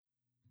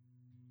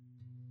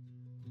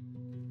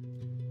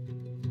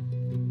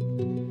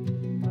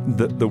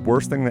The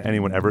worst thing that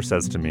anyone ever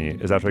says to me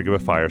is after I give a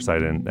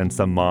fireside and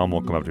some mom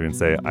will come up to me and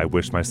say, I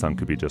wish my son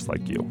could be just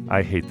like you.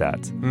 I hate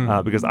that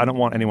because I don't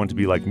want anyone to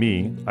be like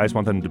me. I just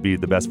want them to be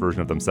the best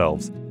version of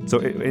themselves. So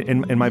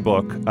in my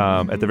book,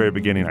 at the very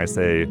beginning, I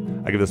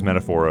give this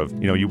metaphor of,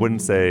 you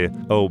wouldn't say,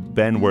 oh,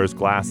 Ben wears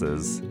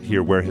glasses,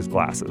 here, wear his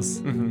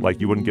glasses. Mm-hmm. Like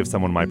you wouldn't give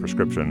someone my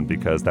prescription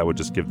because that would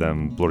just give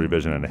them blurry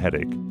vision and a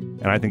headache.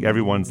 And I think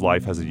everyone's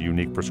life has a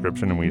unique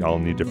prescription and we all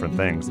need different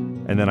things.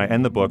 And then I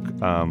end the book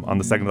on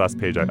the second to last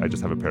page. I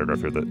just have a paragraph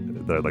here that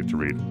I'd like to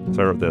read.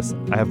 So I wrote this.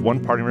 I have one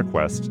parting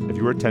request. If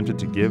you were tempted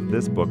to give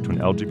this book to an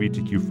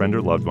LGBTQ friend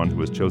or loved one who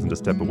has chosen to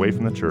step away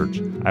from the church,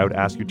 I would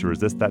ask you to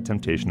resist that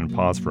temptation and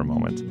pause for a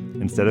moment.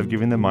 Instead of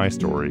giving them my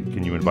story,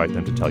 can you invite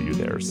them to tell you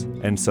theirs?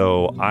 And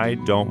so I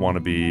don't want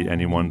to be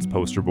anyone's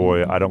poster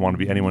boy. I don't want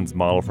to be anyone's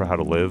model for how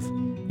to live.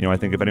 I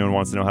think if anyone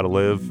wants to know how to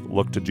live,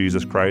 look to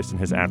Jesus Christ and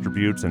his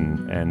attributes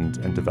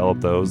and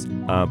develop those.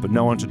 But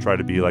no one should try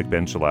to be like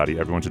Ben Schilaty.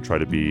 Everyone should try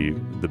to be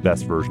the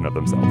best version of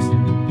themselves.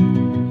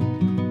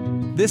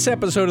 This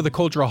episode of The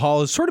Cultural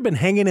Hall has sort of been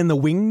hanging in the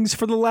wings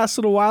for the last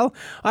little while.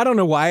 I don't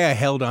know why I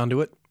held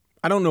onto it.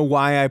 I don't know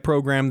why I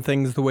program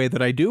things the way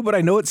that I do, but I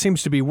know it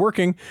seems to be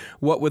working.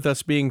 What with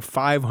us being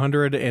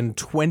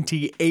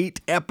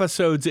 528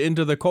 episodes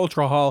into the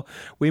Cultural Hall,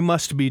 we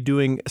must be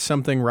doing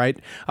something right.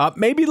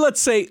 Maybe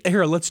let's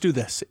do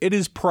this. It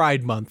is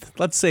Pride Month.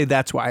 Let's say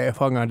that's why I've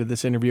hung on to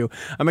this interview.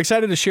 I'm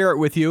excited to share it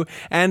with you.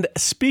 And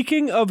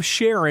speaking of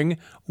sharing,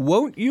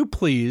 won't you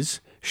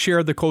please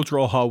share the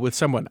Cultural Hall with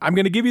someone? I'm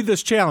going to give you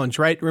this challenge,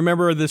 right?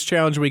 Remember this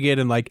challenge we get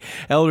in like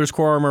Elders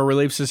Quorum or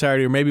Relief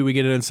Society, or maybe we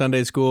get it in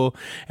Sunday school,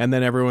 and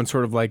then everyone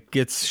sort of like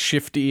gets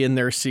shifty in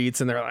their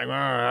seats and they're like,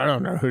 I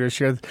don't know who to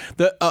share.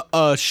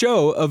 The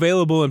show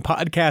available in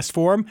podcast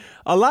form,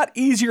 a lot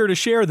easier to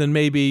share than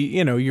maybe,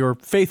 your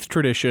faith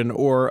tradition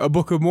or a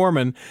Book of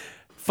Mormon.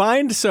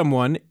 Find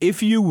someone,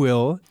 if you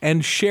will,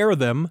 and share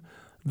them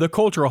the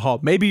Cultural Hall.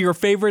 Maybe your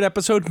favorite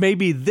episode,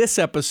 maybe this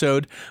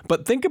episode,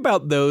 but think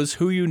about those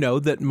who you know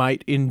that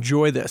might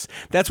enjoy this.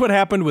 That's what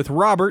happened with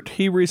Robert.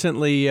 He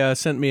recently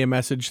sent me a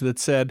message that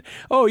said,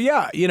 oh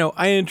yeah,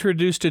 I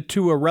introduced it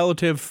to a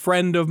relative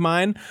friend of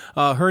mine.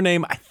 Her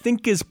name, I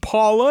think, is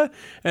Paula.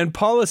 And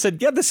Paula said,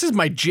 yeah, this is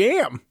my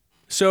jam.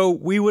 So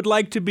we would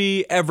like to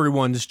be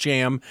everyone's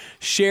jam.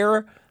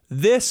 Share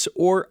this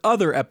or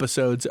other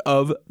episodes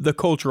of The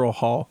Cultural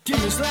Hall.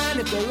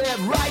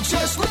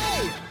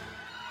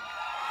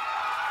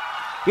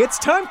 It's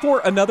time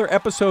for another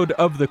episode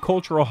of The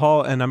Cultural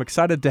Hall, and I'm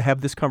excited to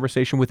have this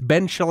conversation with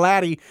Ben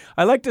Schilaty.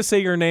 I like to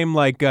say your name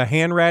like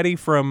Hanratty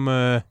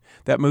from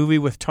that movie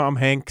with Tom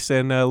Hanks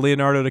and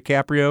Leonardo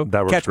DiCaprio.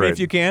 That works Catch great. Me If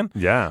You Can.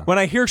 Yeah. When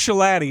I hear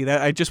Schilaty,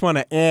 I just want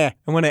to I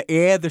want to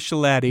the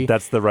Schilaty.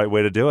 That's the right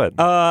way to do it.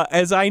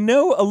 As I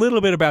know a little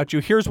bit about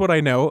you, here's what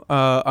I know.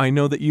 I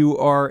know that you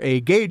are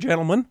a gay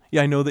gentleman.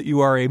 Yeah, I know that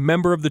you are a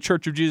member of the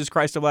Church of Jesus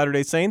Christ of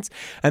Latter-day Saints.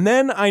 And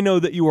then I know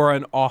that you are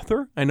an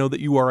author. I know that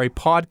you are a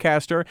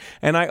podcaster.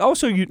 And I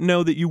also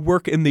know that you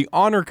work in the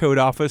Honor Code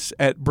office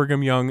at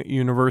Brigham Young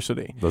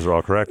University. Those are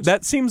all correct.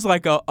 That seems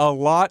like a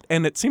lot,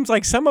 and it seems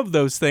like some of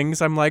those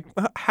things, I'm like,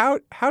 how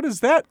does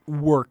that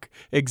work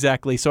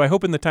exactly? So I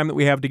hope in the time that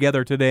we have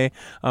together today,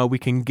 we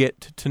can get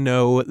to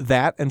know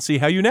that and see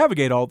how you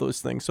navigate all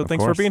those things. So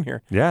thanks for being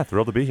here. Yeah,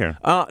 thrilled to be here.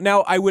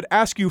 Now, I would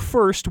ask you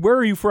first, where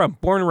are you from?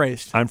 Born and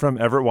raised? I'm from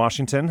Everett,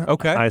 Washington.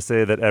 Okay. I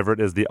say that Everett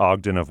is the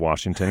Ogden of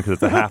Washington because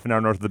it's a half an hour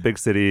north of the big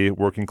city,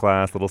 working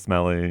class, little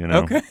smelly,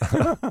 Okay.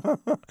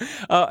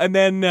 And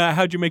then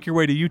how'd you make your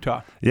way to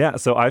Utah? Yeah,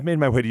 so I've made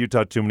my way to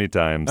Utah too many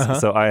times. Uh-huh.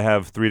 So I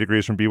have 3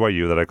 degrees from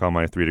BYU that I call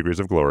my 3 degrees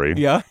of glory.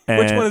 Yeah? And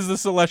Which one is the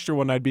celestial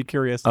one? I'd be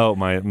curious. Oh,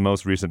 my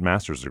most recent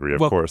master's degree, of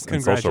course,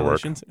 in social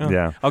work. Congratulations. Oh.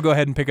 Yeah. I'll go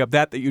ahead and pick up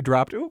that you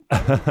dropped. Ooh.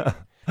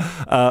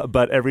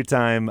 But every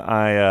time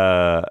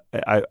I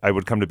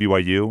would come to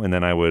BYU and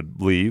then I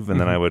would leave and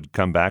then I would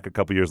come back a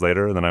couple years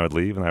later and then I would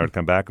leave and I would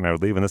come back and I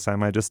would leave and this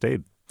time I just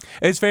stayed.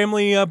 Is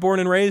family born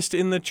and raised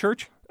in the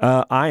church?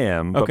 I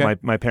am, but Okay.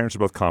 my parents are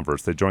both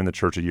converts. They joined the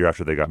church a year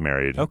after they got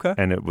married. Okay.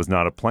 And it was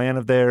not a plan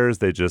of theirs.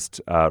 They just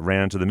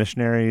ran into the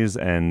missionaries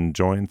and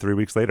joined 3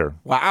 weeks later.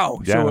 Wow.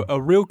 Yeah. So a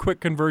real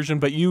quick conversion,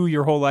 but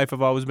your whole life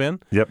have always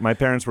been? Yep, my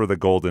parents were the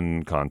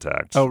golden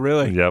contact. Oh,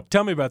 really? Yep.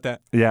 Tell me about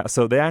that. Yeah,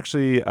 so they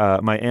actually,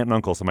 my aunt and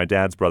uncle, so my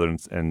dad's brother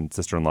and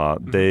sister-in-law,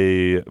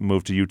 they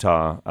moved to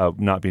Utah,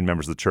 not being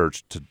members of the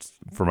church,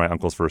 for my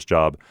uncle's first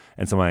job.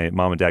 And so my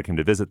mom and dad came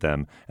to visit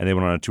them, and they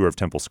went on a tour of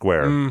Temple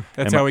Square.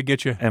 That's how we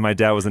get you. And my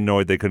dad was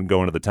annoyed they couldn't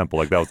go into the temple.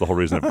 Like, that was the whole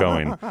reason of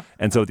going.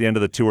 And so at the end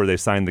of the tour, they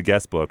signed the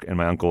guest book, and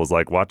my uncle was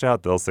like, watch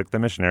out, they'll sick the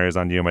missionaries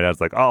on you. And my dad's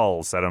like,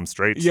 I'll set them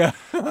straight. Yeah.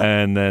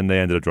 And then they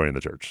ended up joining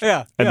the church.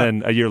 Yeah. And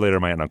then a year later,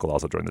 my aunt and uncle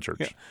also joined the church.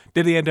 Yeah.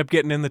 Did he end up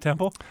getting in the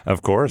temple?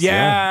 Of course.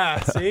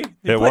 Yeah. See?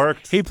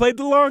 Worked. He played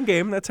the long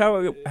game. That's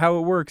how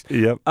it works.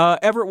 Yep.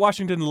 Everett,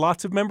 Washington,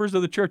 lots of members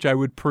of the church, I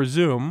would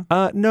presume.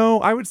 No,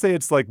 I would say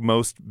it's like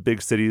most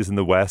big cities in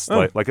the West.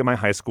 Oh. Like at my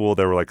high school,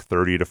 there were like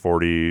 30 to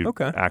 40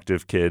 Okay.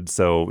 active kids.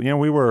 So,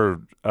 we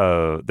were,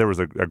 there was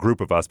a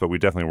group of us, but we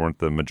definitely weren't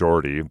the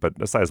majority, but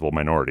a sizable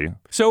minority.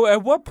 So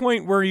at what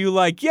point were you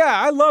like,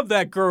 yeah, I love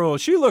that girl.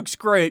 She looks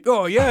great.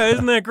 Oh, yeah,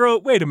 isn't that girl?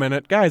 Wait a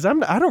minute, guys, I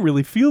don't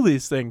really feel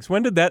these things.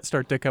 When did that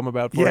start to come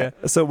about for you?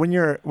 So when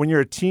you're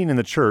a teen in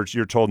the church,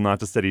 you're told not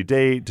to study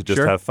date, to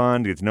just have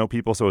fun, to get to know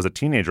people. So as a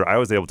teenager, I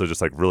was able to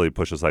just like really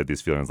push aside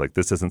these feelings. Like,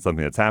 this isn't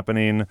something that's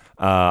happening.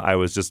 I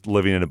was just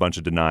living in a bunch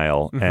of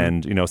denial.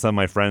 And, some of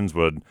my friends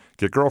would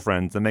get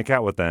girlfriends and make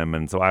out with them.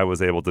 And so I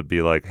was able to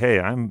be like, hey,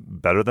 I'm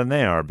better than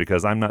they are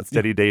because I'm not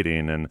steady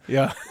dating. And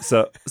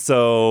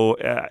so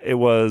it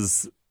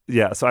was...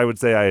 Yeah, so I would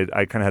say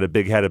I kind of had a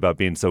big head about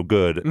being so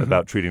good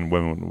about treating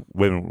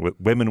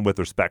women with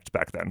respect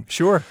back then.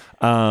 Sure.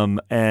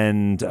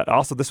 And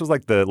also, this was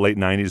like the late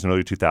 90s and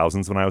early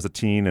 2000s when I was a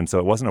teen, and so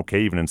it wasn't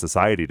okay even in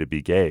society to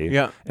be gay.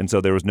 Yeah. And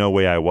so there was no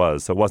way I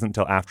was. So it wasn't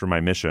until after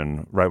my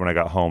mission, right when I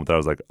got home, that I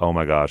was like, oh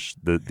my gosh,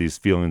 these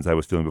feelings I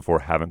was feeling before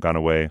haven't gone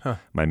away.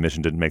 My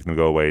mission didn't make them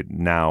go away.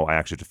 Now I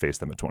actually have to face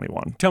them at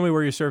 21. Tell me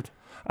where you served.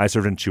 I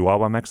served in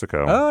Chihuahua,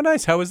 Mexico. Oh,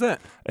 nice. How was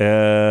that?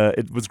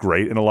 It was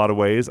great in a lot of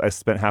ways. I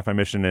spent half my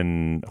mission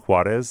in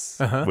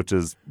Juarez, which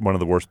is one of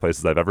the worst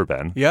places I've ever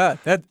been. Yeah,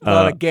 that a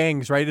lot of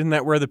gangs, right? Isn't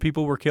that where the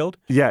people were killed?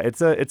 Yeah,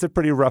 it's a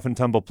pretty rough and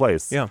tumble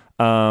place. Yeah.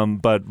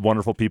 But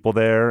wonderful people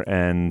there,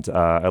 and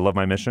I love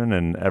my mission.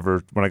 And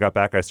when I got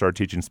back, I started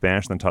teaching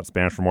Spanish, then taught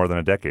Spanish for more than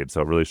a decade. So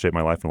it really shaped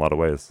my life in a lot of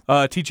ways.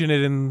 Teaching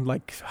it in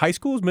like high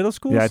schools, middle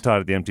schools? Yeah, I taught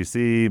at the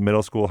MTC,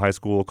 middle school, high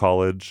school,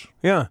 college.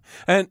 Yeah,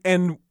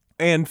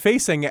 and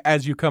facing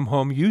as you come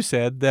home, you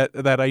said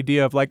that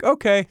idea of like,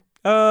 okay,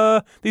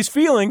 these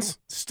feelings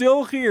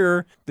still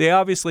here. They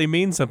obviously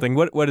mean something.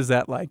 What is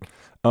that like?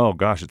 Oh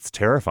gosh, it's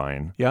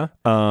terrifying. Yeah.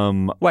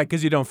 Why?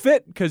 Because you don't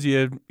fit? Because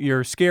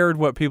you're scared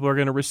what people are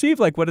going to receive?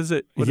 Like, what is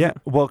it?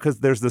 Well, because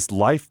there's this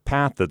life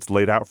path that's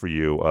laid out for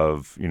you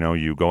of,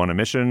 you go on a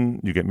mission,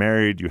 you get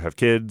married, you have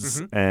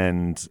kids,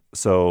 and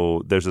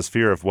so there's this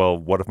fear of, well,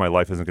 what if my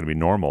life isn't going to be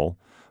normal?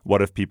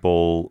 What if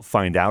people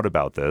find out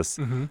about this?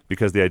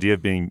 Because the idea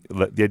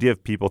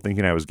of people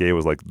thinking I was gay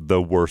was like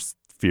the worst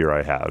fear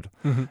I had.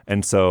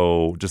 And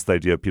so just the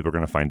idea of people are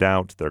going to find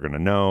out, they're going to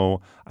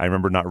know. I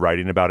remember not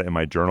writing about it in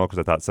my journal because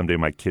I thought someday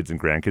my kids and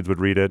grandkids would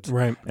read it.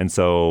 Right. And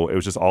so it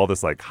was just all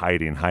this like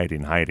hiding.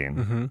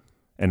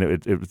 And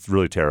it was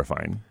really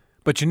terrifying.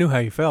 But you knew how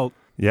you felt.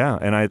 Yeah,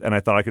 and I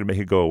thought I could make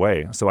it go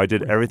away. So I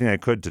did everything I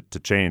could to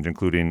change,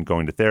 including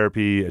going to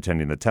therapy,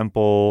 attending the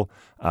temple,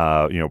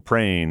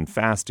 praying,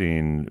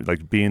 fasting,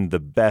 like being the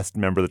best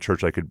member of the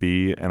church I could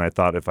be. And I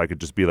thought if I could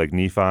just be like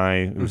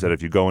Nephi, who said,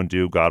 if you go and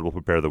do, God will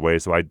prepare the way.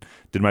 So I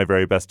did my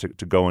very best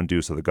to go and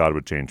do so that God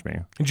would change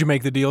me. Did you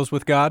make the deals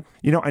with God?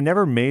 I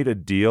never made a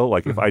deal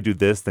like if I do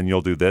this, then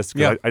you'll do this.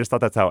 Yeah. I just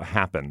thought that's how it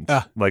happened.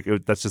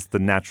 That's just the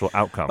natural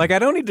outcome. Like, I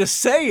don't need to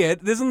say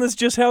it. Isn't this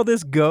just how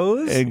this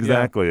goes?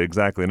 Exactly.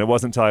 And it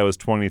wasn't until I was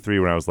 23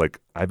 when I was like,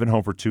 I've been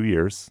home for 2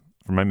 years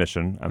for my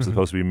mission. I'm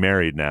supposed to be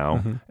married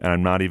now, and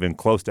I'm not even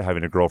close to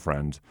having a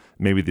girlfriend.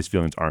 Maybe these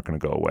feelings aren't going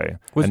to go away.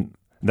 And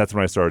that's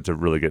when I started to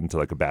really get into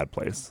like a bad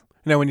place.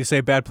 Now, when you say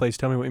bad place,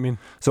 tell me what you mean.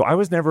 So I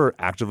was never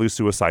actively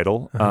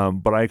suicidal,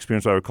 but I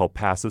experienced what I would call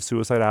passive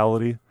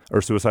suicidality or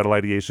suicidal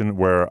ideation,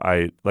 where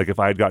if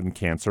I had gotten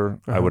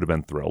cancer, I would have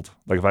been thrilled.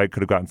 Like if I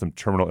could have gotten some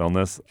terminal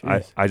illness,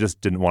 I just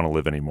didn't want to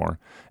live anymore.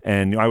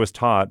 And I was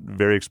taught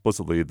very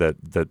explicitly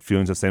that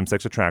feelings of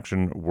same-sex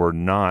attraction were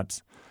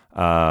not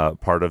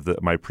part of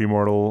my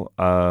premortal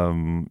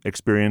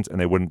experience, and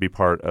they wouldn't be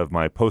part of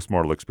my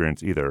postmortal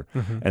experience either.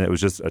 And it was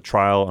just a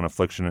trial, an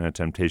affliction, and a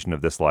temptation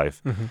of this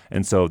life.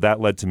 And so that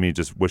led to me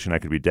just wishing I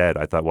could be dead.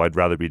 I thought, well, I'd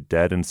rather be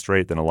dead and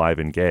straight than alive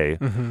and gay.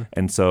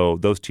 And so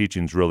those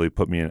teachings really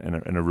put me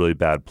in a really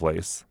bad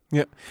place.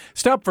 Yeah.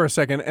 Stop for a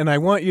second, and I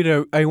want you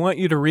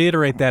to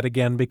reiterate that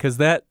again, because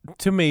that,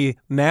 to me,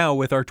 now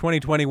with our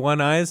 2021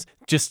 eyes,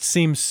 just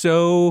seems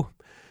so,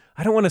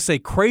 I don't want to say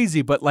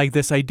crazy, but like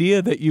this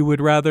idea that you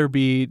would rather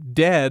be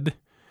dead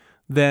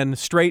than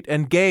straight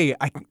and gay.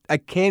 I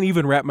can't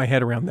even wrap my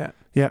head around that.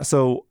 Yeah,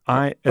 so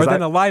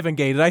then alive and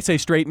gay. Did I say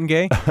straight and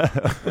gay?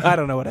 I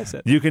don't know what I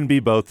said. You can be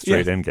both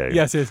straight and gay.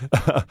 Yes.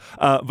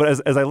 But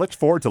as I looked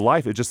forward to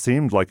life, it just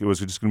seemed like it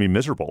was just going to be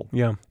miserable.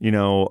 Yeah.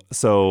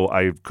 So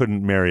I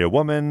couldn't marry a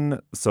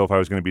woman. So if I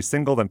was going to be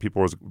single, then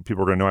people were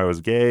going to know I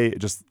was gay.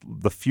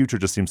 The future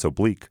just seemed so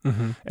bleak.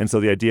 And so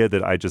the idea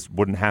that I just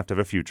wouldn't have to have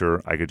a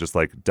future, I could just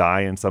like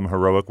die in some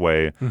heroic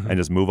way and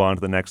just move on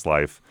to the next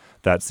life,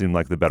 that seemed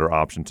like the better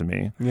option to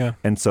me. Yeah.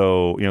 And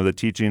so, the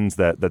teachings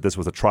that this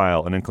was a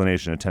trial, an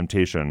inclination, a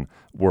temptation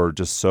were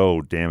just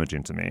so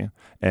damaging to me.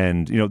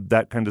 And,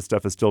 that kind of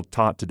stuff is still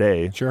taught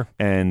today. Sure.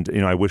 And,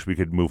 I wish we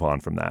could move on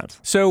from that.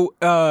 So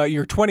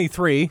you're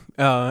 23,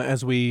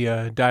 as we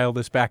dial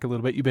this back a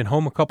little bit. You've been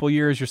home a couple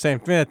years. You're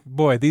saying,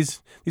 boy,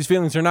 these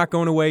feelings are not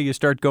going away. You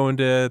start going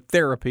to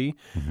therapy.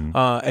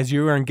 As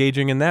you are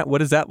engaging in that,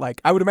 what is that like?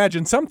 I would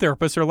imagine some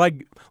therapists are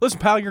like, listen,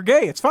 pal, you're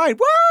gay. It's fine.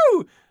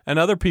 Woo! And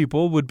other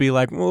people would be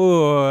like,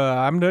 oh,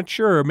 I'm not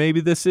sure.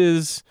 Maybe this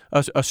is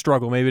a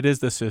struggle. Maybe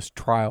this is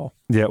trial.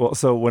 Yeah, well,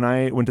 so when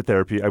I went to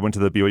therapy, I went to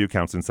the BYU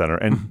Counseling Center,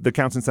 and the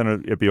Counseling Center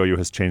at BYU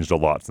has changed a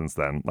lot since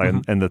then.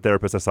 And the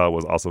therapist I saw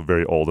was also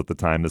very old at the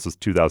time. This was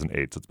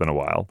 2008, so it's been a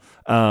while.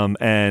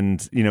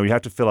 And, you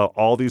have to fill out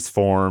all these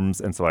forms,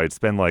 and so I'd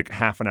spend like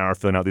half an hour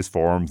filling out these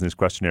forms and these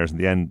questionnaires. In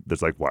the end,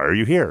 there's like, why are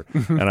you here?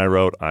 And I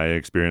wrote, I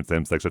experienced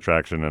same-sex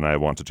attraction, and I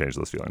want to change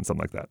those feelings,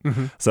 something like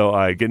that. So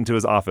I get into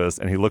his office,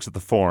 and he looks at the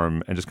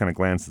form and just kind of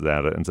glances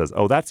at it and says,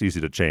 oh, that's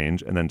easy to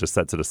change, and then just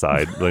sets it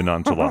aside really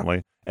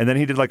nonchalantly. And then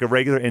he did like a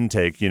regular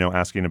intake,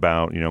 asking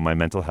about, my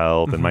mental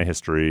health and my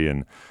history.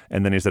 And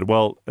then he said,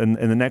 well, in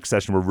the next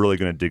session, we're really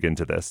going to dig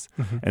into this.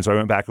 And so I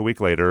went back a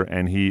week later,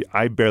 and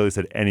I barely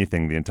said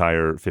anything the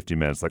entire 50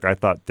 minutes. Like, I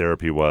thought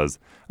therapy was,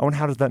 oh, and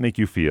how does that make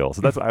you feel?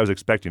 So that's what I was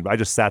expecting. But I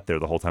just sat there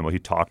the whole time while he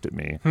talked at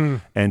me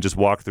and just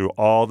walked through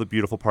all the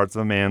beautiful parts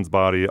of a man's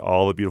body,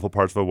 all the beautiful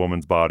parts of a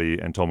woman's body,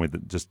 and told me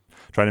that just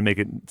trying to make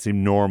it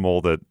seem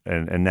normal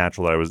and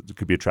natural that I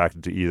could be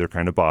attracted to either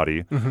kind of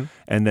body.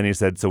 And then he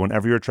said, so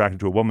whenever you're attracted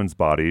to a woman's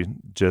body,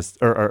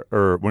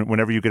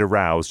 whenever you get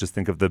aroused, just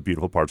think of the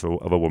beautiful parts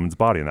of a woman's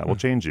body, and that will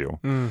change you.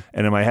 And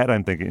in my head,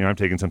 I'm thinking, I'm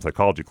taking some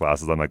psychology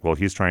classes. I'm like, well,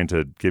 he's trying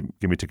to get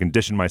me to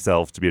condition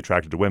myself to be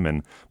attracted to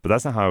women, but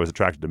that's not how I was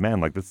attracted to men.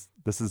 Like,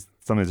 this is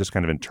something that's just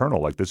kind of internal.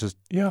 Like, this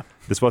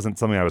wasn't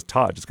something I was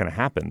taught. It just kind of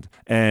happened.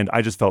 And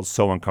I just felt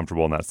so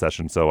uncomfortable in that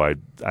session. So I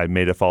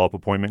made a follow-up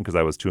appointment because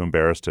I was too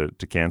embarrassed to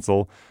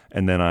cancel.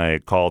 And then I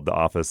called the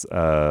office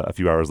a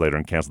few hours later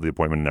and canceled the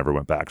appointment and never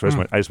went back. So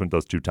I just went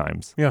those 2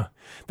 times. Yeah,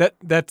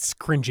 that's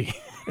cringy.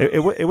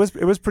 It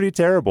was pretty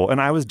terrible.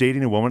 And I was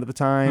dating a woman at the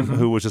time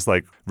who was just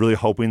like really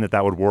hoping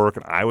that would work.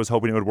 And I was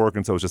hoping it would work.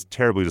 And so it was just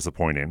terribly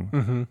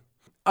disappointing.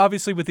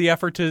 Obviously, with the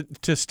effort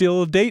to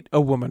still date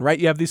a woman, right?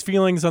 You have these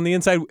feelings on the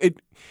inside,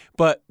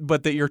 but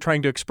that you're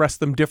trying to express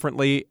them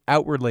differently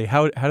outwardly.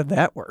 How did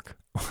that work?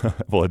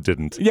 Well, it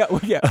didn't. Yeah.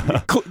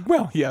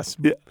 Well, yes.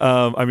 Yeah,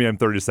 I'm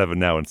 37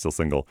 now and still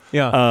single.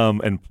 Yeah.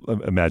 And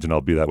imagine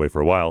I'll be that way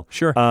for a while.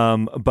 Sure.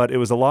 But it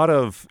was a lot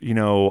of,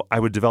 I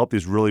would develop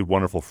these really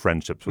wonderful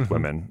friendships with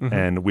women,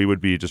 and we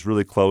would be just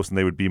really close, and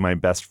they would be my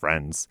best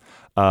friends.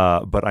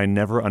 But I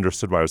never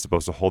understood why I was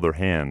supposed to hold their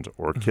hand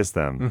or kiss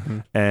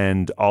them.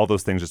 And all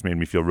those things just made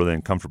me feel really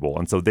uncomfortable.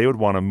 And so they would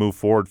want to move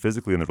forward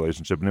physically in the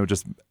relationship,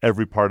 and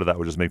every part of that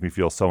would just make me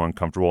feel so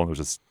uncomfortable, and it was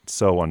just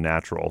so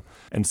unnatural.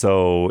 And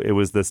so it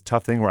was this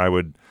tough thing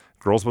where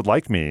girls would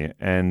like me,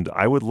 and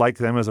I would like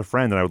them as a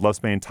friend, and I would love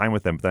spending time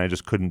with them, but then I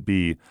just couldn't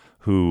be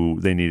who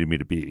they needed me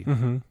to be.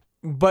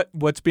 But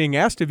what's being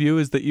asked of you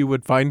is that you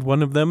would find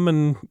one of them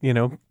and,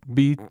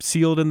 be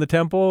sealed in the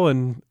temple,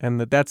 and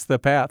that's the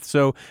path.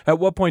 So at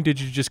what point did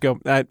you just go,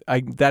 that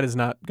is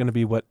not going to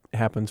be what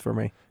happens for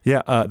me?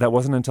 Yeah, that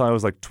wasn't until I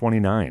was like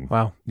 29.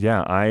 Wow.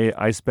 Yeah,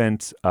 I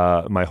spent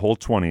my whole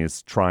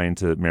 20s trying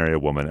to marry a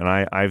woman, and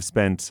I've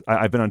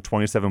been on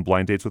 27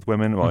 blind dates with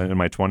women in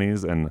my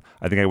 20s, and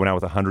I think I went out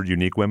with 100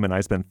 unique women. I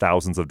spent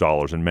thousands of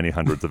dollars and many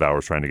hundreds of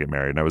hours trying to get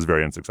married, and I was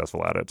very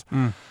unsuccessful at it.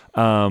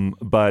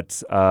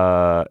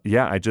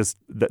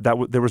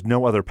 There was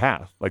no other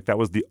path. Like, that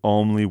was the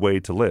only way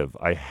to live.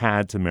 I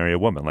had to marry a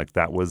woman. Like,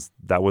 that was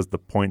the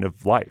point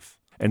of life.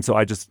 And so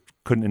I just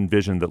couldn't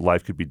envision that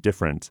life could be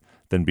different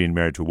than being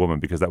married to a woman,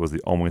 because that was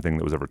the only thing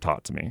that was ever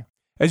taught to me.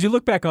 As you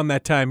look back on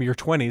that time, your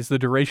 20s, the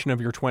duration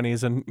of your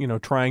 20s,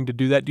 and trying to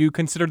do that, do you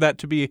consider that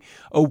to be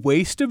a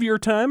waste of your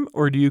time,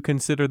 or do you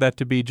consider that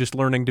to be just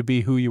learning to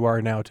be who you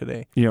are now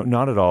today?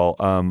 Not at all.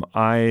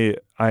 I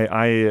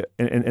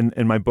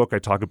in my book, I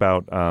talk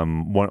about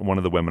one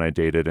of the women I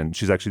dated, and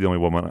she's actually the only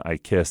woman I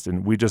kissed,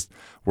 and we just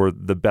were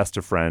the best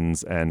of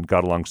friends and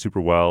got along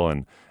super well,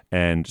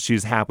 and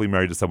she's happily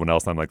married to someone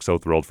else. And I'm like so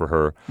thrilled for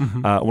her.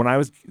 When I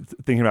was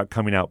thinking about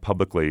coming out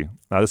publicly,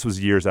 this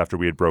was years after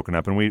we had broken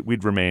up, and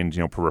we'd remained,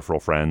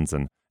 peripheral friends,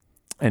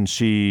 and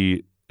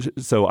she.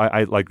 So I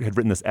had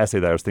written this essay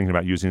that I was thinking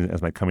about using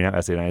as my coming out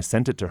essay, and I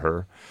sent it to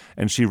her,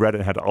 and she read it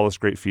and had all this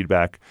great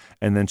feedback.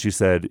 And then she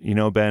said,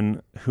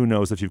 Ben, who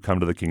knows if you've come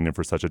to the kingdom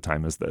for such a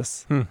time as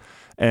this?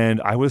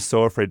 And I was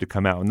so afraid to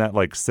come out. And that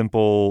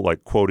simple,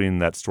 quoting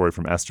that story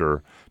from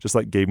Esther just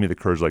gave me the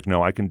courage,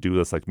 no, I can do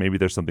this. Maybe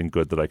there's something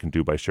good that I can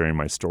do by sharing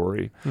my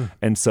story.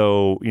 And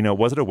so,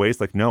 was it a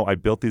waste? No, I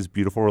built these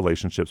beautiful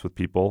relationships with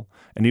people.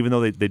 And even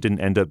though they didn't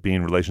end up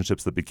being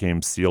relationships that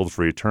became sealed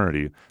for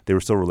eternity, they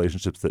were still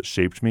relationships that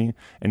shaped me.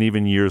 And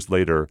even years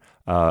later,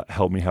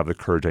 helped me have the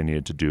courage I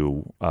needed to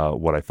do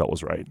what I felt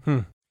was right.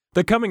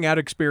 The coming out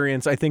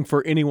experience, I think,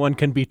 for anyone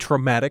can be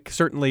traumatic.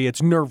 Certainly,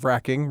 it's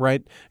nerve-wracking,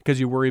 right?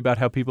 Because you worry about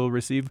how people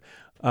receive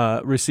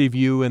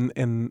you,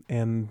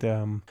 and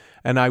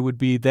I would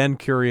be then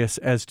curious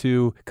as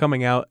to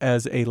coming out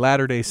as a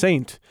Latter-day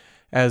Saint,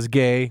 as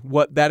gay,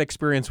 what that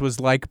experience was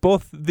like,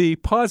 both the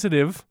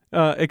positive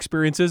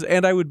experiences,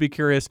 and I would be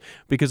curious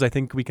because I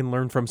think we can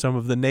learn from some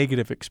of the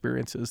negative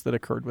experiences that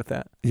occurred with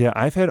that. Yeah,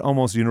 I've had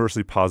almost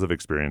universally positive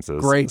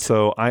experiences. Great.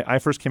 So I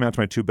first came out to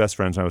my two best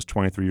friends when I was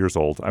 23 years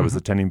old. I was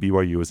attending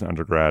BYU as an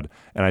undergrad,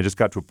 and I just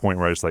got to a point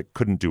where I just like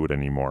couldn't do it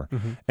anymore.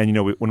 And you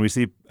know, when we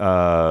see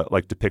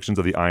like depictions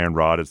of the iron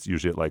rod, it's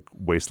usually at like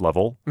waist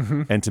level.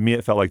 And to me,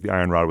 it felt like the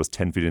iron rod was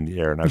 10 feet in the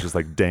air, and I was just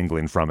like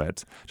dangling from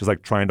it, just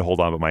like trying to hold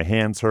on, but my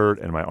hands hurt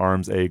and my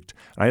arms ached.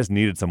 And I just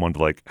needed someone to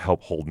like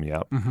help hold me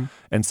up.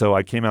 And so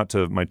I came out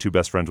to my two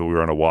best friends when we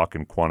were on a walk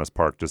in Kiwanis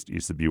Park, just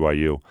east of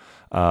BYU,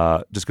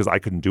 just because I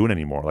couldn't do it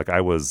anymore. Like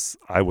I was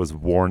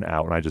worn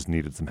out, and I just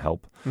needed some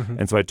help.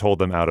 And so I told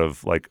them out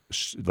of like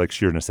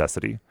sheer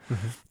necessity.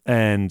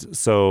 And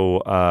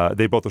so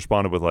they both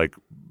responded with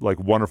like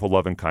wonderful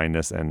love and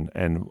kindness. And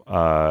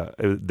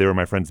they were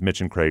my friends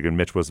Mitch and Craig, and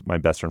Mitch was my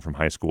best friend from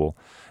high school.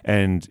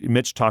 And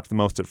Mitch talked the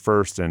most at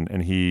first,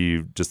 and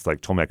he just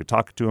like told me I could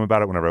talk to him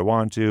about it whenever I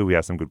wanted to. We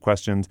asked some good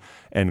questions.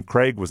 And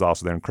Craig was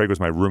also there, and Craig was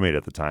my roommate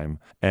at the time,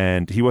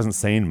 and he wasn't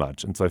saying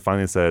much. And so I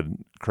finally said,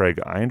 Craig,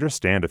 I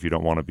understand if you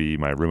don't want to be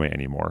my roommate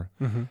anymore.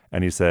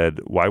 And he said,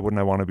 why wouldn't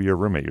I want to be your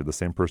roommate? You're the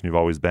same person you've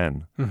always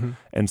been.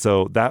 And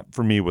so that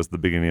for me was the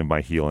beginning of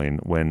my healing,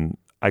 when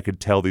I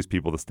could tell these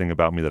people this thing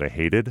about me that I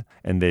hated,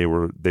 and they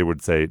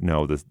would say,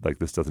 no, this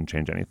doesn't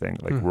change anything.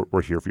 Like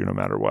we're here for you no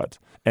matter what.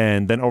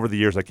 And then over the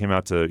years, I came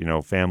out to, you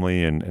know,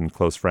 family and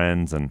close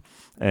friends, and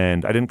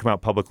I didn't come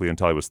out publicly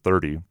until I was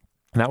 30.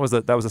 And that was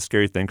a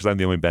scary thing, because I'm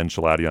the only Ben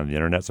Schilaty on the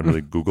internet, so I'm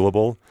really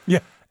Googleable. Yeah.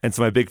 And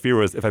so my big fear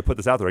was, if I put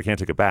this out there, I can't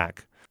take it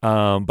back.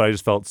 But I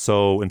just felt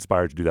so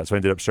inspired to do that. So I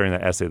ended up sharing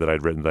that essay that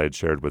I'd written, that I'd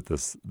shared with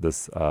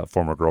this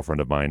former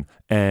girlfriend of mine.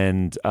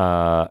 And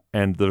the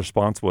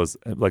response was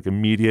like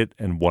immediate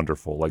and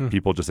wonderful, like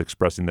people just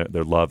expressing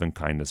their love and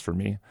kindness for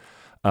me.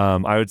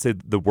 I would say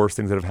the worst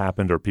things that have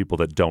happened are people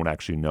that don't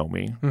actually know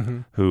me,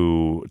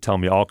 who tell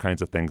me all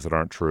kinds of things that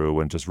aren't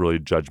true and just really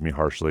judge me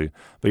harshly.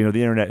 But, you know,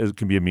 the internet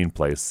can be a mean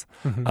place.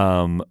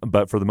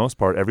 But for the most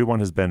part, everyone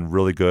has been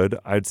really good.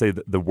 I'd say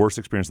the worst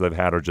experiences I've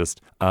had are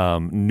just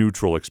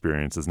neutral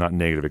experiences, not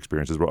negative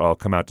experiences, where I'll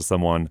come out to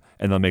someone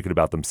and they'll make it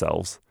about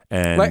themselves.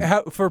 And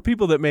like for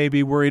people that may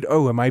be worried,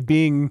 oh, am I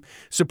being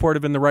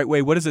supportive in the right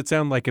way? What does it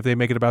sound like if they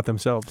make it about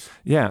themselves?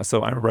 Yeah.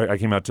 So I remember I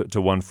came out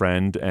to one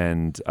friend,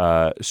 and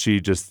she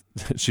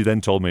then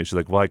told me, she's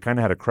like, well, I kind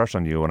of had a crush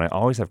on you, and I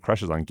always have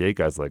crushes on gay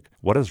guys. Like,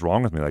 what is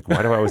wrong with me? Like,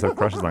 why do I always have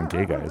crushes on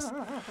gay guys?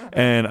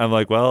 And I'm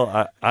like,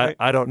 well,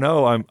 I don't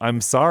know.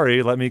 I'm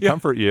sorry. Let me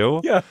comfort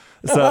you. Yeah.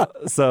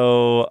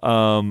 So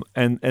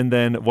and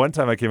then one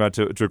time I came out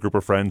to a group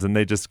of friends, and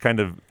they just kind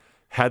of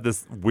had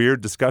this weird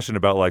discussion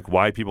about like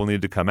why people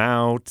needed to come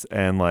out,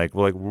 and like,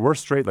 well, like we're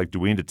straight. Like, do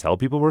we need to tell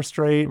people we're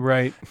straight?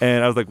 Right.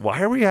 And I was like, why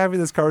are we having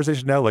this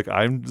conversation now? Like,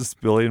 I'm just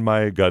spilling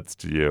my guts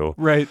to you.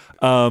 Right.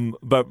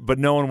 But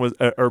no one was,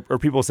 or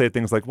people say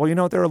things like, well, you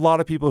know, there are a lot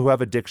of people who have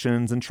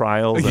addictions and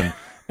trials,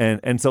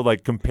 and so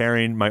like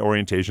comparing my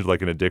orientation to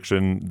like an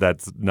addiction,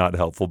 that's not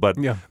helpful. But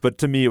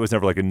to me, it was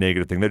never like a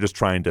negative thing. They're just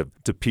trying to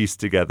piece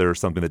together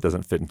something that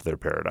doesn't fit into their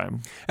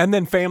paradigm. And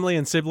then family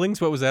and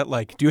siblings, what was that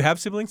like? Do you have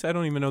siblings? I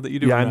don't even know that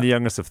you do. Yeah, I'm the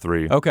youngest of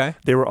three. Okay.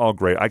 They were all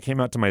great. I came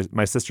out to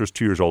my sister's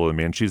 2 years older than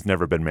me, and she's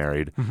never been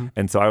married.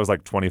 And so I was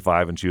like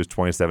 25 and she was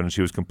 27, and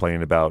she was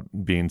complaining about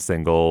being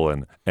single,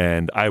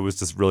 and I was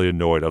just really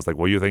annoyed. I was like,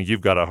 well, you think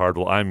you've got it hard?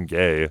 Well, I'm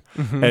gay.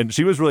 And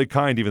she was really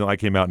kind, even though I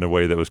came out in a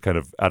way that was kind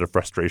of out of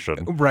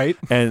frustration. Right.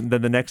 And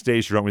then the next day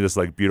she wrote me this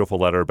like beautiful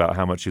letter about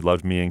how much she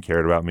loved me and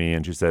cared about me.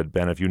 And she said,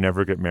 Ben, if you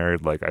never get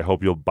married, like I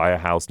hope you'll buy a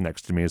house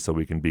next to me so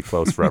we can be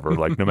close forever,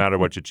 like no matter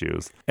what you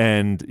choose.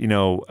 And, you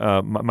know,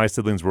 my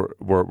siblings were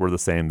the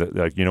same, that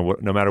like, you know,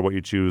 no matter what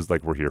you choose,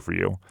 like we're here for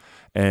you.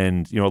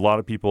 And, you know, a lot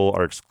of people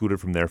are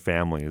excluded from their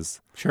families.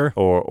 Sure.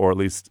 Or at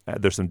least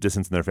there's some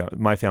distance in their family.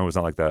 My family was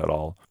not like that at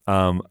all.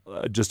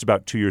 Just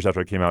about 2 years after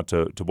I came out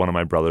to one of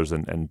my brothers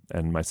and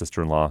my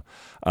sister-in-law,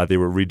 they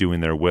were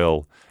redoing their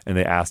will, and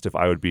they asked if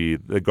I would be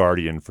the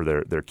guardian for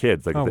their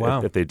kids, like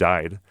if they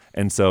died.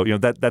 And so, you know,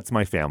 that's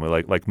my family.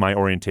 Like my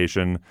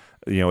orientation,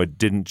 you know, it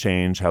didn't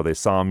change how they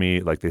saw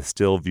me. Like they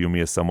still view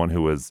me as someone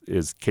who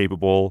is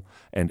capable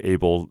and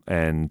able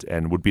and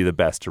would be the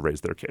best to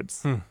raise their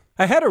kids.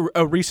 I had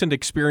a recent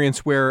experience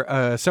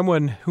where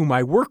someone whom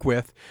I work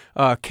with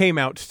came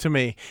out to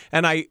me.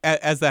 And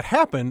as that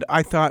happened,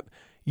 I thought,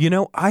 you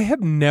know, I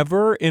have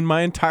never in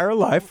my entire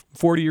life,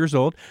 40 years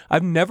old,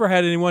 I've never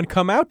had anyone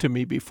come out to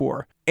me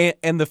before.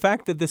 And the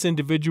fact that this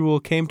individual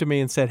came to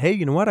me and said, hey,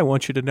 you know what, I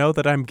want you to know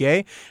that I'm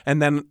gay.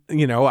 And then,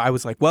 you know, I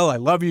was like, well, I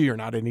love you. You're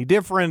not any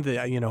different.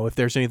 You know, if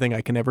there's anything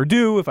I can ever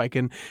do, if I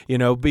can, you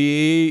know,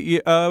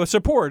 be a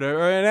support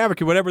or an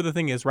advocate, whatever the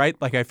thing is, right?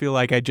 Like, I feel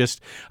like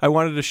I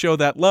wanted to show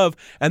that love.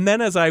 And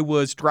then as I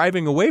was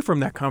driving away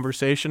from that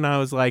conversation, I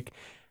was like,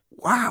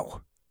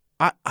 wow,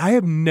 I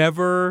have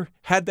never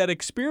had that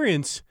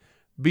experience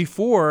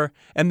before,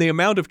 and the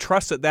amount of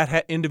trust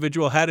that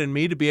individual had in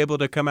me to be able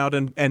to come out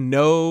and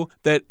know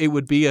that it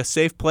would be a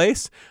safe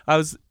place, I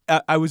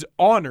was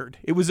honored.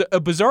 It was a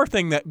bizarre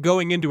thing that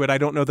going into it, I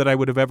don't know that I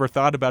would have ever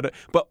thought about it,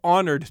 but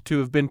honored to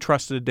have been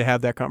trusted to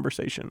have that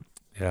conversation.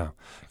 Yeah.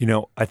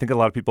 I think a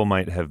lot of people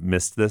might have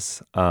missed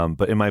this,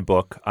 but in my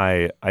book,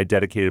 I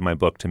dedicated my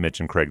book to Mitch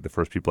and Craig, the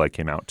first people I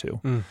came out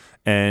to.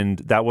 And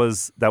that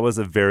was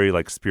a very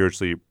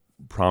spiritually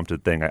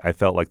prompted thing. I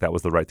felt like that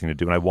was the right thing to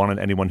do. And I wanted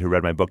anyone who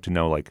read my book to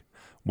know,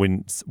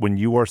 when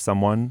you are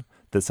someone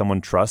that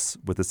someone trusts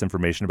with this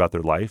information about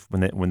their life,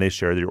 when they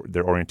share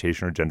their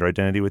orientation or gender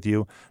identity with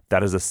you,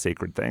 that is a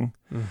sacred thing.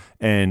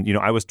 And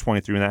I was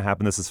 23 when that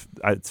happened.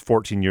 It's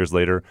 14 years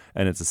later,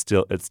 and it's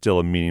still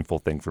a meaningful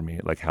thing for me,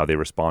 like how they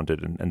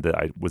responded and that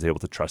I was able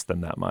to trust them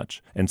that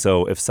much. And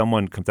so if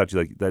someone comes up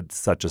to you, that's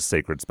such a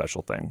sacred,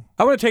 special thing.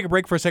 I want to take a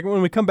break for a second.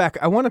 When we come back,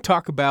 I want to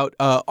talk about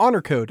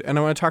Honor Code, and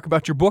I want to talk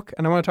about your book,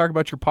 and I want to talk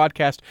about your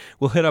podcast.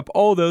 We'll hit up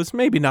all those,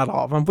 maybe not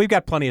all of them. We've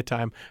got plenty of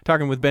time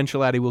talking with Ben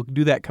Schilaty. We'll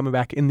do that coming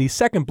back in the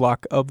second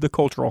block of the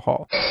Cultural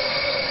Hall.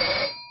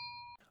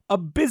 A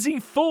busy,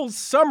 full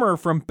summer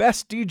from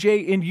Best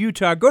DJ in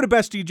Utah. Go to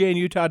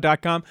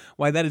bestdjinutah.com.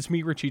 Why, that is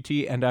me, Richie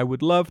T, and I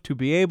would love to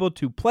be able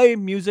to play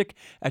music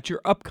at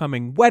your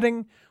upcoming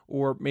wedding,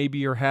 or maybe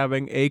you're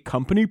having a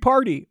company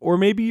party, or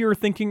maybe you're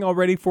thinking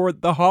already for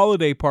the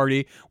holiday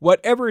party.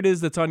 Whatever it is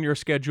that's on your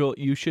schedule,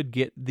 you should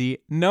get the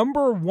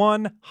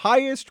 #1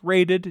 highest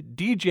rated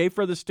DJ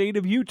for the state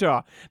of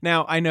Utah.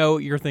 Now, I know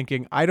you're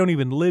thinking, I don't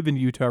even live in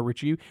Utah,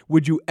 Richie.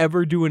 Would you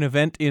ever do an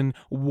event in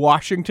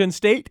Washington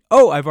State?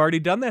 Oh, I've already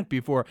done that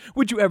before.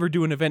 Would you ever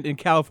do an event in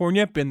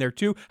California? Been there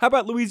too. How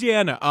about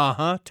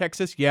Louisiana?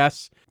 Texas,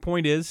 yes.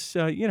 Point is,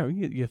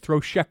 you throw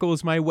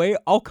shekels my way,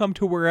 I'll come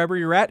to wherever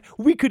you're at.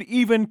 We could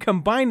even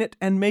combine it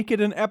and make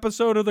it an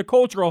episode of the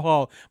Cultural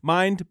Hall.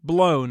 Mind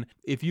blown.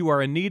 If you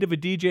are in need of a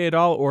DJ at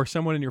all, or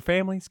someone in your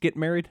family's getting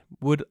married,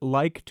 would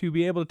like to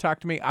be able to talk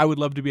to me, I would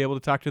love to be able to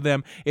talk to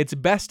them. It's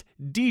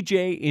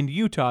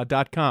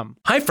bestdjinutah.com.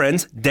 Hi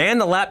friends, Dan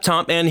the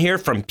Laptop Man here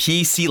from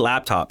PC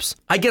Laptops.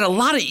 I get a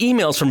lot of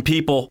emails from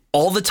people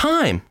all the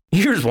time.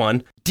 Here's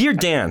one. Dear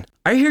Dan,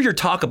 I hear your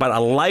talk about a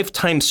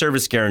lifetime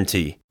service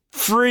guarantee.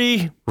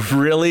 Free?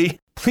 Really?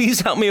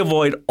 Please help me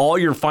avoid all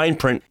your fine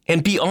print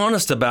and be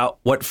honest about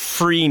what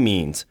free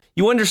means.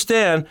 You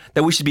understand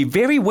that we should be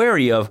very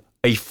wary of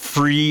a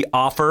free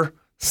offer.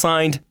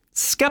 Signed,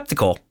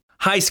 Skeptical.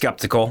 Hi,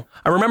 Skeptical.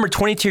 I remember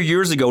 22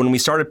 years ago when we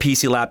started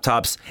PC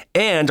Laptops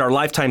and our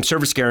lifetime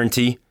service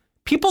guarantee,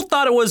 people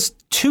thought it was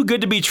too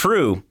good to be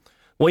true.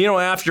 Well,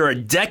 after a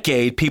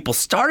decade, people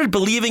started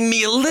believing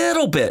me a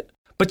little bit.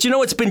 But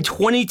it's been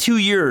 22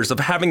 years of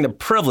having the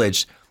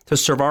privilege to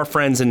serve our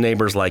friends and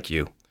neighbors like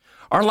you.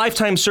 Our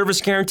lifetime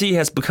service guarantee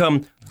has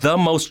become the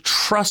most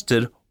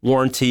trusted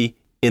warranty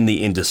in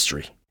the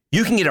industry.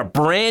 You can get a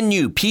brand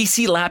new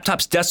PC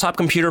Laptops desktop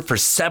computer for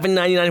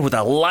 $799 with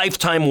a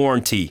lifetime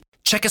warranty.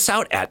 Check us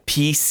out at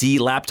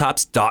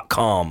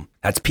PCLaptops.com.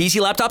 That's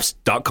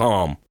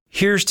PCLaptops.com.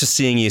 Here's to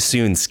seeing you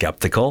soon,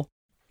 Skeptical.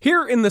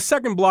 Here in the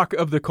second block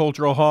of the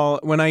Cultural Hall,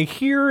 when I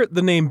hear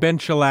the name Ben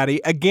Schilaty,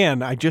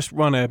 again, I just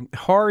want to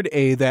hard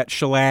A that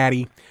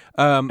Schilaty.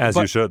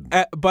 You should.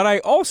 But I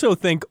also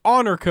think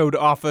Honor Code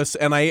Office,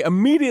 and I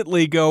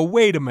immediately go,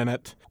 wait a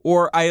minute.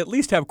 Or I at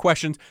least have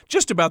questions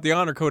just about the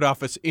Honor Code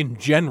Office in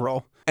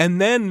general.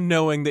 And then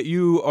knowing that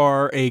you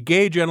are a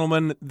gay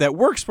gentleman that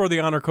works for the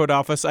Honor Code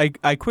Office,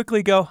 I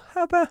quickly go,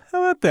 how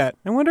about that?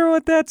 I wonder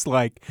what that's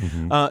like.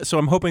 Mm-hmm. So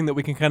I'm hoping that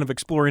we can kind of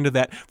explore into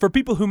that. For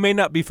people who may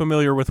not be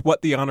familiar with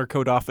what the Honor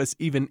Code Office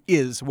even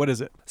is, what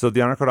is it? So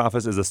the Honor Code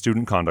Office is a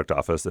student conduct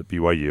office at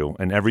BYU,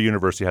 and every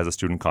university has a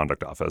student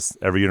conduct office.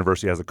 Every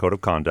university has a code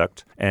of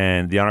conduct,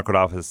 and the Honor Code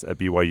Office at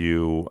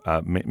BYU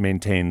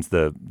maintains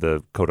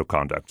the code of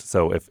conduct.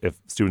 So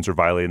if students are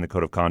violating the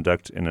code of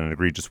conduct in an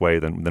egregious way,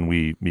 then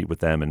we meet with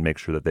them and make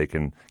sure that they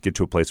can get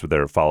to a place where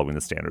they're following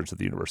the standards of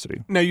the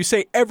university. Now, you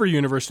say every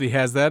university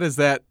has that. Is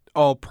that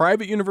all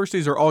private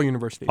universities or all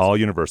universities? All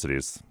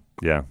universities,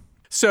 yeah.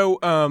 So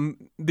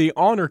the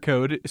Honor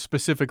Code,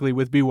 specifically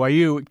with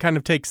BYU, kind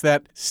of takes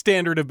that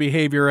standard of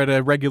behavior at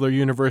a regular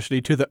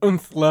university to the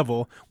nth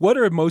level. What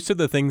are most of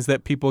the things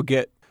that people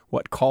get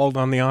called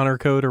on the Honor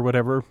Code or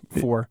whatever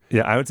for?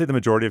 Yeah, I would say the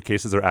majority of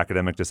cases are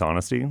academic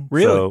dishonesty.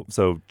 Really?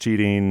 So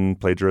cheating,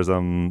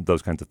 plagiarism,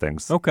 those kinds of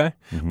things. Okay.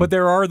 Mm-hmm. But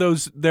there are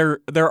those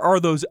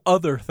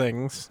other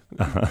things.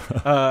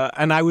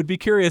 And I would be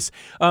curious,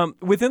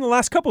 within the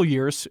last couple of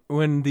years,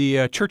 when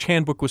the church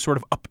handbook was sort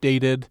of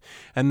updated,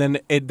 and then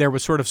there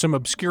was sort of some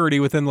obscurity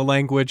within the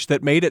language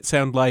that made it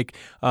sound like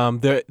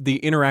the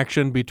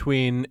interaction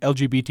between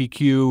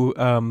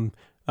LGBTQ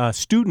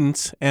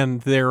students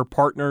and their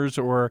partners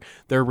or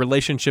their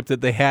relationship that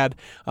they had,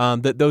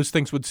 that those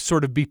things would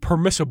sort of be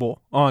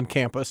permissible on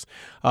campus.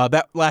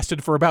 That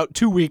lasted for about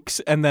 2 weeks,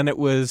 and then it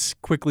was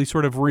quickly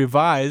sort of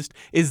revised.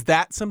 Is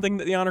that something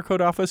that the Honor Code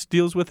Office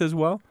deals with as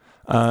well?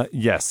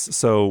 Yes.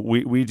 So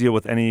we deal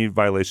with any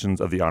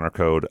violations of the honor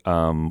code.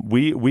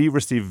 We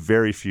receive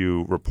very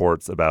few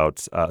reports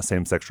about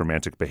same-sex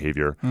romantic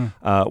behavior.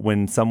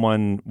 When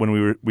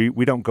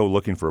we don't go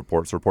looking for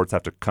reports. Reports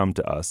have to come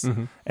to us,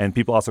 and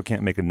people also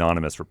can't make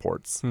anonymous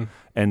reports.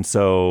 And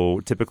so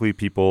typically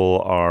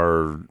people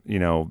are,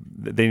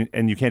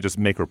 and you can't just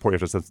make a report.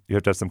 You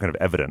have to have some kind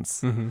of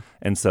evidence.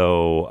 And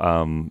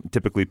so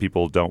typically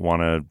people don't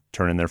want to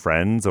turn in their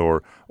friends,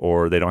 or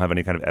they don't have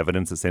any kind of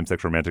evidence that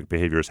same-sex romantic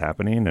behavior is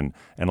happening. And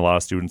a lot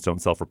of students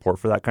don't self-report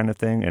for that kind of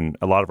thing. And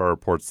a lot of our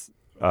reports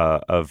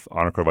of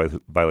honor code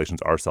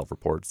violations are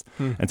self-reports.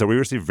 And so we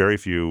receive very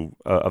few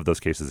of those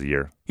cases a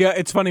year. Yeah,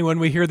 it's funny when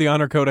we hear the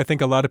honor code, I think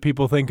a lot of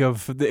people think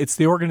of it's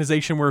the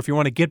organization where if you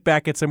want to get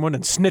back at someone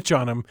and snitch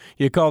on them,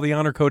 you call the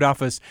honor code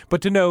office.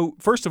 But to know,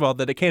 first of all,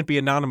 that it can't be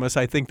anonymous,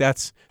 I think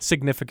that's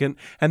significant.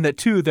 And that,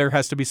 two, there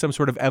has to be some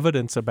sort of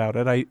evidence about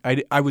it.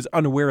 I was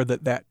unaware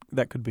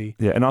that could be.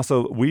 Yeah, and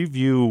also we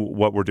view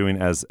what we're doing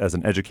as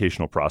an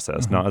educational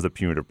process, not as a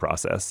punitive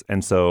process.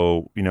 And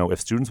so, if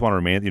students want to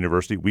remain at the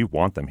university, we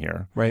want them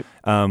here. Right.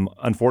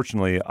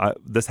 Unfortunately,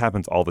 this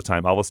happens all the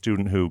time. I'll have a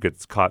student who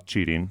gets caught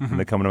cheating, and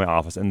they come into my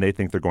office, and they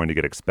think they're going to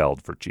get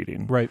expelled for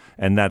cheating. Right.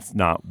 And that's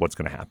not what's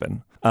going to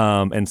happen.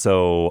 And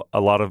so a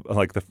lot of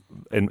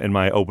in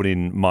my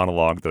opening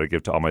monologue that I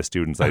give to all my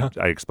students, I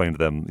explain to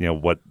them,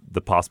 what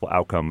the possible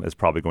outcome is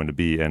probably going to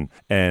be, and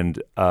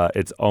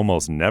it's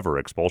almost never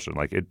expulsion.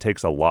 Like, it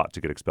takes a lot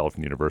to get expelled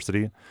from the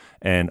university,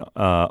 and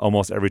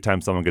almost every time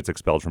someone gets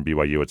expelled from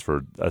BYU, it's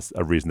for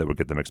a reason that would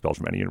get them expelled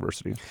from any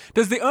university.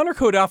 Does the honor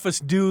code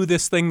office do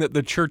this thing that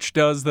the church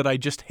does that I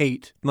just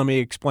hate? Let me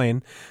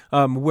explain.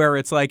 Where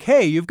it's like,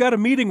 hey, you've got a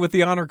meeting with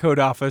the honor code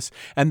office,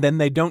 and then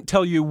they don't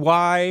tell you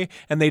why,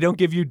 and they don't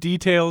give you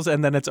details,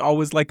 and then it's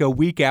always like a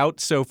week out.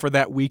 So for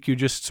that week, you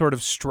just sort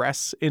of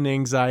stress and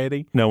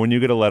anxiety. No, when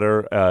you get a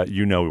letter,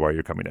 you know why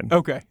you're coming in.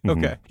 Okay.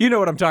 You know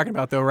what I'm talking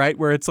about, though, right?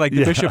 Where it's like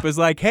the bishop is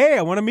like, hey,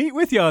 I want to meet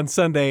with you on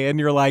Sunday. And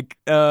you're like,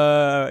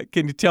 can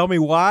you tell me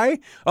why?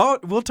 Oh,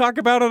 we'll talk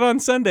about it on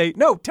Sunday.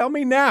 No, tell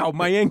me now.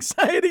 My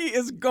anxiety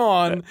is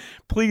gone.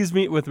 Please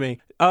meet with me.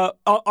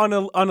 On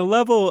a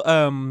level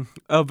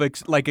of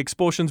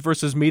expulsions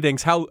versus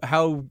meetings,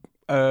 how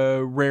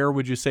rare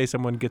would you say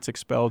someone gets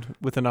expelled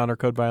with an honor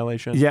code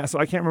violation? Yeah, so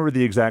I can't remember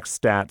the exact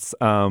stats,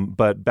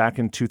 but back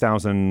in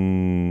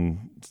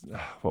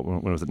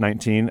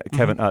 2019,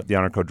 Kevin Utt, the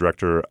honor code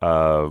director,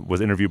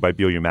 was interviewed by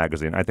BYU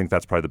Magazine. I think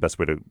that's probably the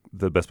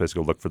best place to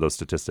go look for those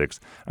statistics.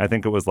 I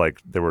think it was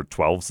there were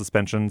 12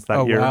 suspensions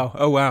that year.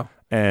 Oh, wow.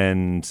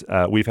 And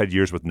we've had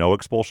years with no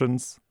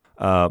expulsions.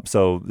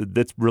 So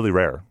it's really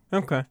rare.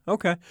 Okay.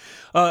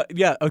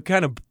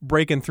 Kind of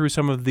breaking through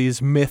some of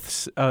these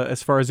myths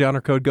as far as the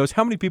honor code goes.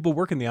 How many people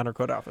work in the honor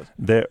code office?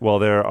 There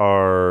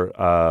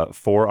are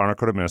 4 honor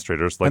code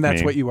administrators like me. And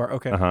that's what you are,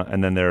 okay.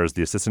 And then there's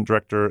the assistant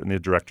director and the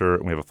director,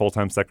 and we have a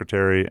full-time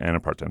secretary and a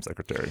part-time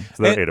secretary.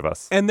 So there are 8 of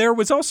us. And there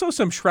was also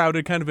some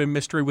shrouded kind of a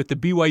mystery with the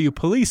BYU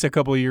police a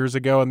couple of years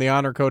ago in the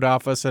honor code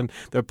office, and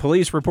the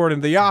police reported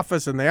to the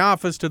office and the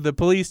office to the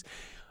police.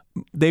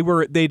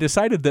 They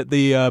decided that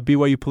the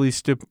BYU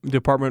Police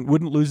Department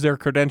wouldn't lose their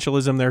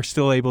credentialism. They're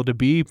still able to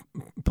be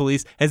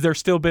police. Has there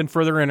still been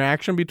further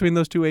interaction between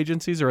those two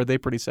agencies, or are they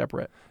pretty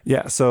separate?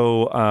 Yeah,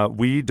 so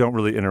we don't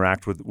really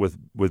interact with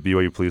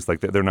BYU Police. Like,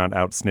 they're not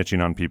out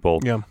snitching on people.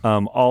 Yeah.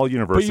 All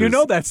universities.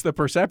 But that's the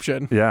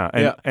perception. Yeah,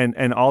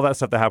 and all that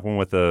stuff that happened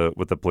with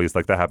the police,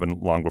 that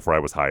happened long before I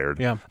was hired.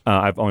 Yeah.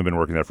 I've only been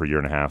working there for a year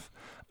and a half.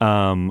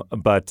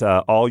 But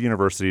all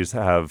universities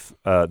have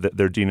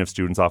their dean of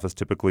students office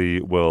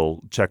typically will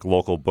check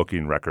local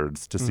booking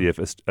records to see if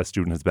a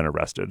student has been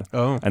arrested.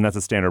 Oh. And that's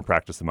a standard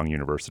practice among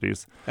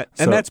universities.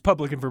 And that's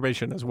public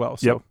information as well.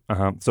 So.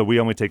 Yep. So we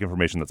only take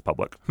information that's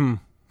public.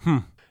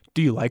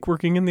 Do you like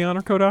working in the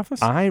honor code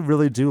office? I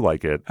really do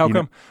like it. How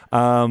come?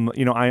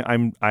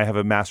 I have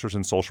a master's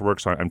in social work,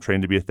 so I'm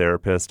trained to be a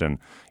therapist. And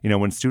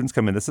when students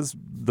come in, this is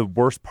the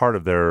worst part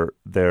of their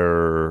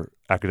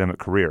academic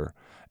career.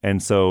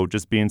 And so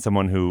just being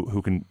someone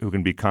who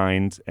can be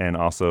kind and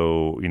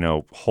also,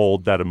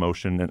 hold that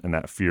emotion and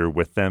that fear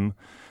with them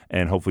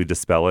and hopefully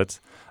dispel it.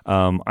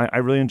 I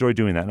really enjoy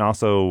doing that. And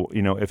also,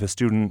 if a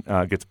student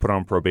gets put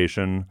on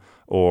probation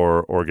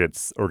or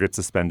gets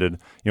suspended,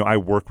 I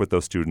work with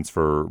those students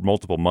for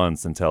multiple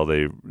months until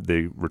they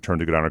return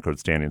to good honor code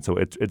standing. So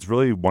it's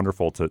really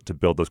wonderful to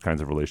build those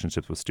kinds of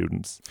relationships with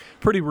students.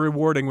 Pretty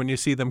rewarding when you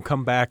see them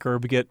come back or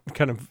get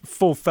kind of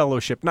full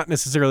fellowship. Not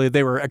necessarily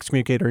they were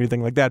excommunicated or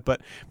anything like that,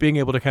 but being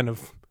able to kind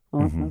of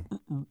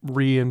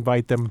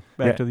re-invite them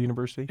back to the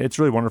university. It's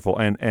really wonderful.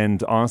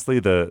 And honestly,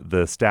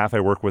 the staff I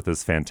work with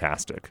is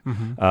fantastic.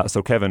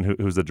 So Kevin,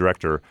 who's the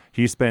director,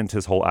 he spent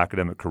his whole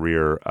academic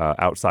career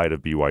outside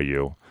of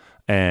BYU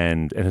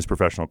and in his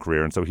professional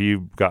career. And so he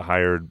got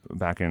hired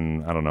back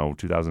in,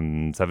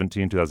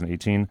 2017,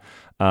 2018.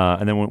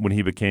 And then when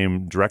he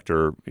became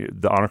director,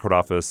 the honor code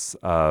office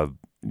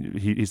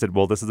he said,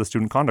 well, this is the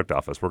student conduct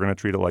office. We're going to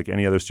treat it like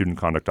any other student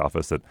conduct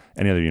office at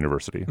any other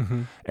university.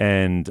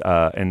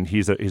 And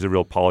he's a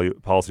real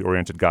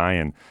policy-oriented guy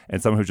and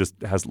someone who just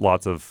has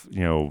lots of,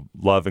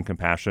 love and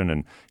compassion.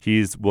 And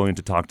he's willing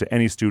to talk to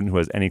any student who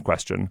has any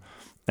question.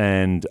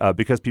 And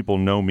because people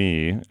know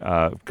me,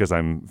 because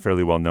I'm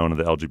fairly well known in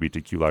the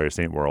LGBTQ Latter-day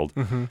Saint world,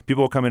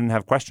 people will come in and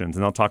have questions,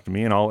 and they'll talk to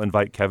me, and I'll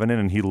invite Kevin in,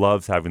 and he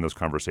loves having those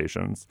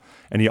conversations.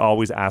 And he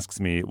always asks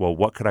me, well,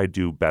 what could I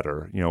do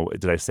better?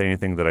 Did I say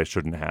anything that I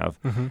shouldn't have?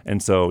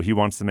 And so he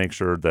wants to make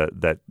sure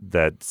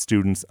that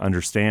students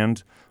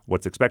understand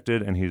what's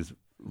expected, and he's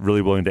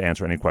really willing to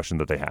answer any question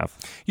that they have.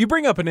 You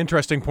bring up an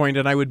interesting point,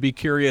 and I would be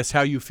curious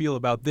how you feel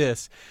about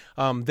this,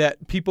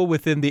 that people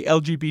within the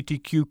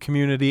LGBTQ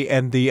community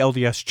and the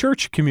LDS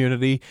Church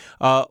community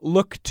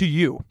look to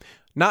you,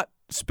 not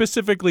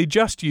specifically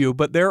just you,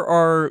 but there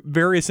are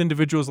various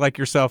individuals like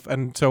yourself,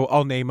 and so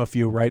I'll name a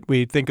few, right?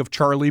 We think of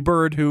Charlie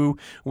Bird, who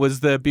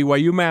was the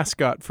BYU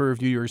mascot for a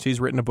few years. He's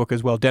written a book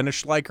as well.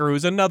 Dennis Schleicher,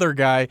 who's another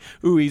guy.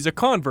 He's a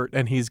convert,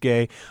 and he's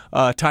gay.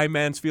 Ty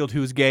Mansfield,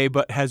 who's gay,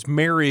 but has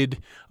married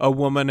a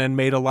woman and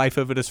made a life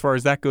of it as far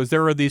as that goes.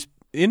 There are these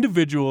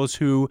individuals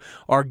who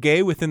are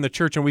gay within the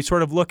church, and we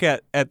sort of look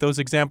at those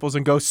examples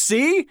and go,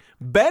 see,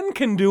 Ben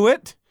can do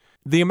it.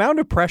 The amount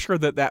of pressure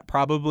that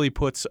probably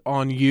puts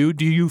on you,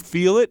 do you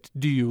feel it?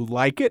 Do you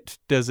like it?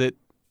 Is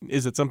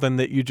it something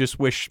that you just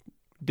wish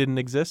didn't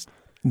exist?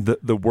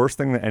 The worst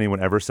thing that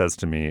anyone ever says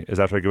to me is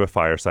after I give a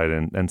fireside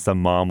and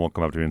some mom will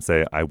come up to me and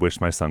say, I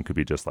wish my son could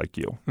be just like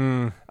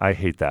you. I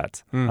hate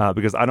that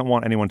because I don't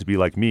want anyone to be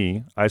like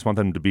me. I just want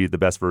them to be the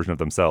best version of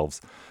themselves.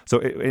 So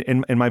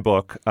in my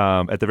book,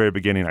 at the very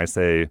beginning, I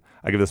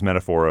give this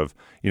metaphor of,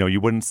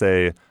 you wouldn't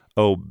say,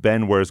 oh,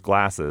 Ben wears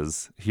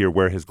glasses, here,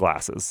 wear his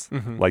glasses.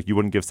 Like you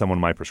wouldn't give someone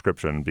my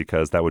prescription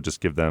because that would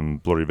just give them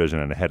blurry vision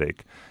and a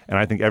headache. And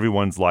I think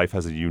everyone's life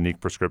has a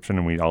unique prescription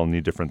and we all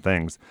need different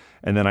things.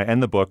 And then I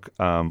end the book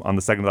on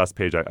the second to last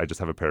page. I just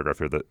have a paragraph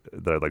here that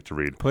I'd like to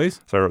read.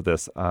 Please. So I wrote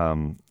this.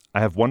 I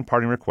have one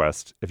parting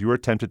request. If you were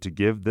tempted to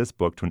give this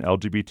book to an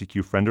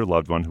LGBTQ friend or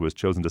loved one who has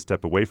chosen to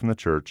step away from the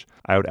church,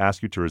 I would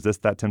ask you to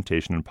resist that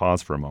temptation and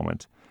pause for a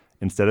moment.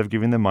 Instead of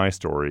giving them my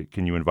story,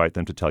 can you invite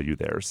them to tell you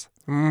theirs?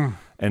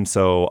 And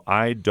so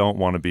I don't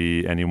want to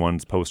be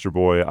anyone's poster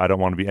boy. I don't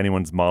want to be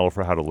anyone's model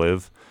for how to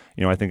live.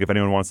 I think if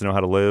anyone wants to know how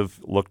to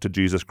live, look to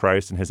Jesus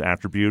Christ and his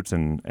attributes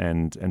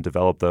and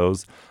develop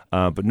those.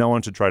 But no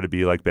one should try to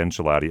be like Ben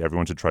Schilaty.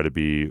 Everyone should try to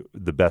be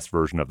the best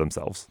version of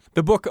themselves.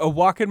 The book, A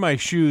Walk in My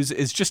Shoes,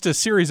 is just a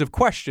series of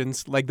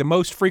questions, like the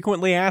most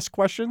frequently asked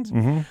questions.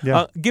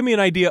 Give me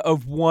an idea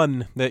of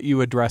one that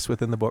you address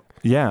within the book.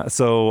 Yeah.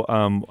 So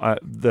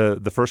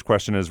the first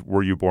question is,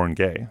 were you born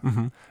gay?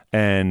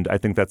 And I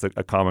think that's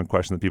a common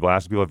question that people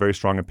ask. People have very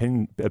strong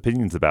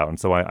opinions about, and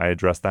so I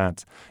address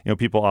that.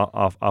 People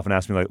often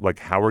ask me like,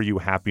 how are you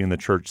happy in the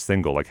church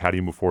single? Like, how do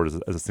you move forward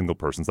as a single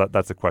person? So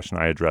that's a question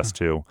I address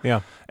too.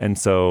 Yeah. And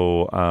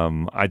so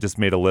I just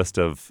made a list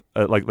of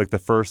like the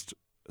first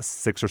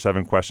 6 or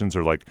 7 questions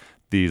are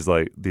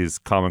these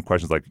common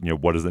questions like,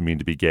 what does it mean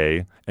to be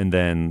gay? And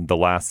then the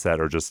last set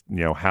are just,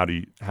 how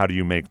do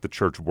you make the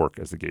church work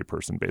as a gay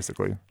person,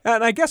 basically?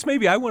 And I guess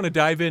maybe I want to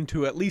dive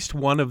into at least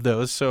one of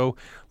those. So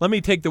let me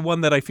take the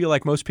one that I feel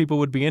like most people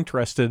would be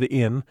interested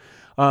in.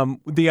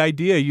 The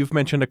idea you've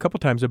mentioned a couple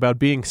times about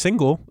being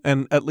single,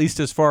 and at least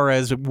as far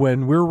as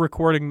when we're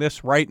recording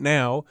this right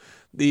now,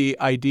 the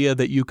idea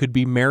that you could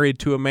be married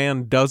to a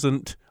man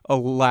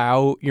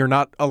you're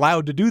not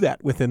allowed to do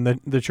that within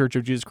the Church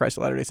of Jesus Christ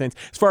of Latter-day Saints.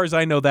 As far as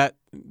I know, that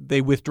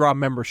they withdraw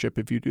membership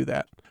if you do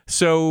that.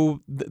 So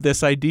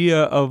this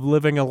idea of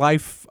living a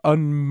life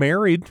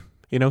unmarried,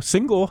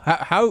 single,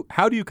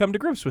 how do you come to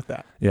grips with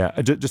that? Yeah,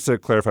 just to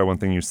clarify one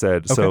thing you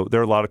said. Okay. So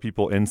there are a lot of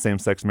people in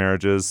same-sex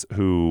marriages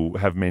who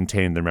have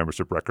maintained their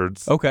membership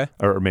records. Okay.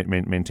 Or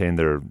maintained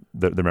their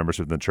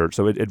membership in the church.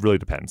 So it really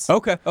depends.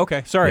 Okay.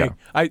 Sorry.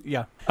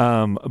 Yeah.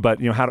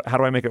 But how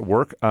do I make it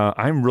work?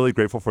 I'm really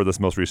grateful for this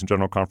most recent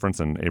general conference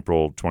in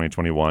April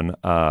 2021,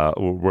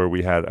 where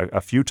we had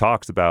a few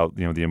talks about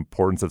the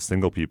importance of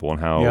single people and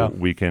how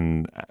we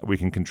can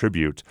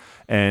contribute.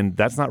 And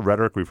that's not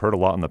rhetoric we've heard a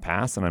lot in the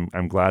past, and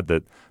I'm glad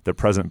that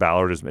President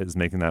Ballard is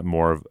making that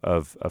more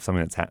of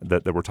something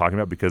that we're talking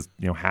about, because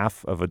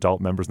half of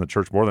adult members in the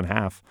church, more than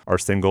half, are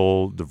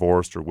single,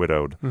 divorced, or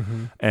widowed,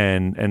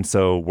 and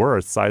so we're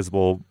a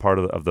sizable part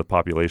of the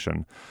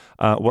population.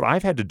 What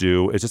I've had to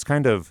do is just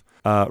kind of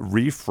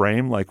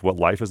reframe what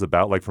life is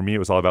about. Like for me, it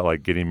was all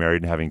about getting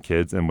married and having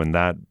kids. And when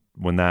that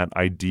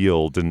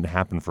ideal didn't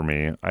happen for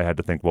me, I had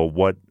to think, well,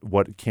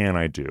 what can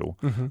I do?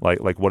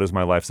 Like what is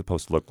my life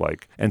supposed to look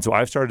like? And so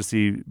I've started to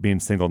see being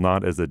single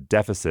not as a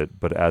deficit,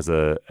 but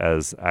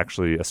as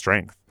actually a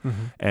strength.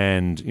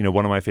 And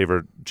one of my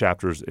favorite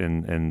chapters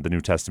in the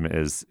New Testament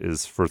is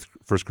 1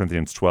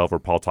 Corinthians 12, where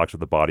Paul talks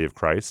about the body of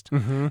Christ,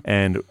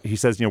 and he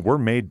says, we're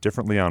made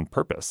differently on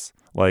purpose.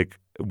 Like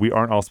we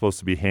aren't all supposed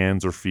to be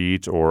hands or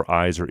feet or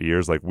eyes or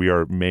ears. Like we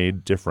are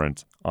made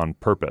different on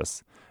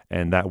purpose,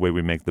 and that way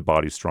we make the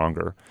body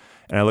stronger.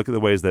 And I look at the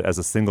ways that as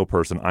a single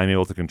person, I'm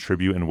able to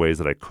contribute in ways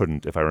that I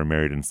couldn't if I were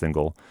married and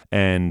single.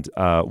 And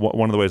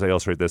one of the ways I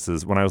illustrate this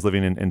is when I was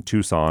living in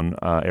Tucson,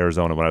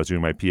 Arizona, when I was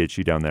doing my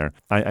PhD down there,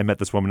 I met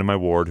this woman in my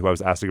ward who I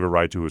was asked to give a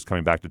ride to, who was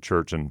coming back to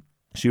church, and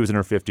she was in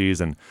her 50s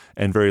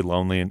and very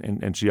lonely,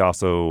 and she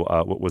also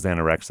was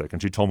anorexic.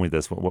 And she told me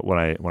this when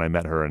I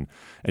met her, and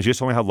she just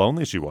told me how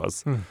lonely she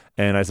was.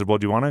 And I said, well,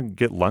 do you want to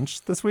get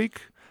lunch this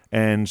week?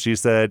 And she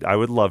said, I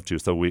would love to.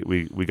 So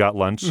we got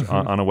lunch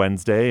on a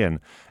Wednesday, and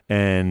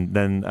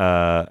then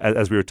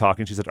as we were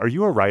talking, she said, are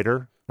you a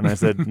writer? And I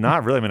said,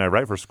 not really. I mean, I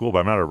write for school, but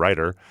I'm not a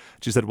writer.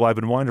 She said, well, I've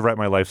been wanting to write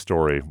my life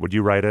story. Would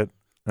you write it?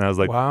 And I was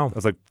like, wow. I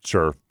was like,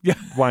 sure. Yeah.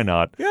 Why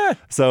not? Yeah.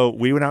 So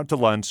we went out to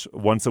lunch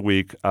once a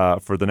week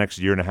for the next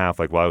year and a half,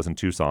 like while I was in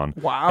Tucson.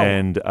 Wow.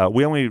 And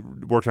we only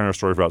worked on our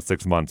story for about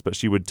 6 months, but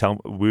we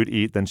would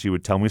eat, then she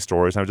would tell me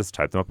stories, and I would just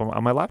type them up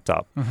on my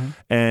laptop.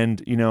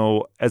 And,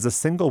 as a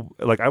single,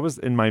 like I was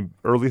in my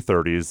early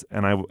 30s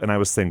and I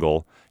was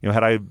single,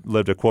 had I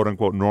lived a quote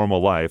unquote normal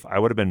life, I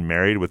would have been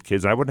married with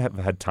kids. And I wouldn't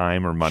have had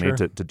time or money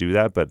to do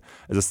that. But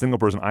as a single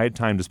person, I had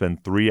time to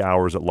spend 3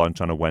 hours at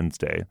lunch on a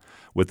Wednesday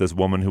with this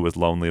woman who was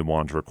lonely and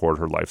wanted to record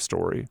her life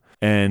story.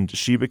 And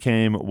she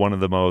became one of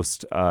the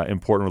most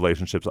important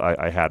relationships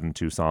I had in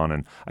Tucson.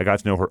 And I got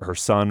to know her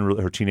son,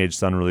 her teenage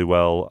son, really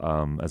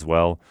well as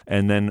well.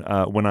 And then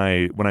when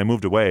I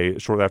moved away,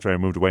 shortly after I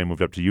moved away and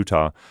moved up to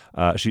Utah,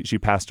 she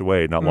passed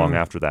away not long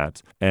after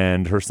that.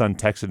 And her son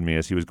texted me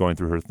as he was going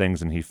through her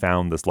things, and he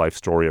found this life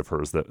story of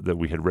hers that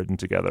we had written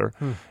together.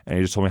 And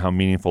he just told me how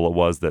meaningful it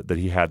was that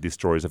he had these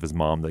stories of his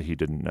mom that he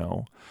didn't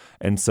know.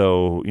 And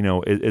so,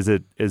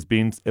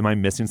 am I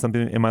missing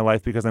something in my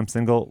life because I'm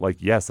single? Like,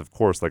 yes, of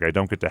course. Like, I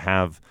don't get to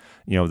have,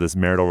 this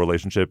marital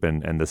relationship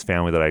and this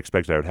family that I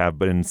expected I would have.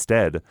 But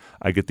instead,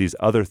 I get these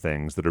other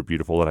things that are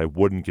beautiful that I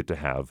wouldn't get to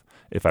have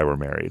if I were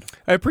married.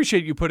 I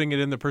appreciate you putting it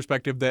in the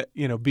perspective that,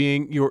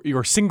 being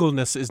your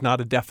singleness is not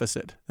a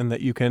deficit, and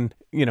that you can,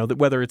 that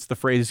whether it's the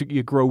phrase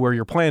you grow where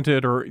you're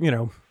planted or,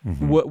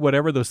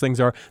 whatever those things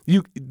are,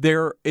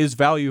 there is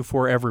value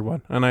for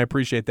everyone. And I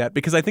appreciate that,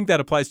 because I think that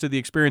applies to the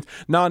experience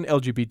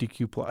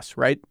non-LGBTQ plus,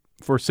 right?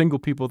 For single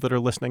people that are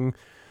listening,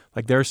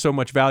 like, there's so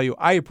much value.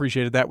 I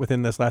appreciated that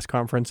within this last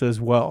conference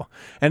as well.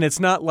 And it's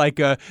not like,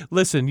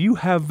 listen, you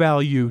have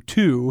value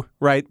too,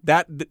 right?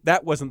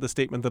 That wasn't the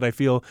statement that I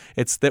feel.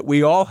 It's that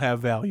we all have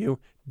value.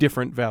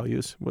 Different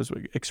values was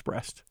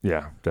expressed.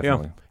 Yeah,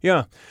 definitely.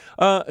 Yeah.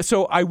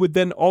 So I would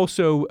then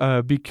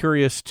also be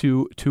curious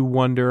to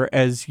wonder,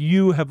 as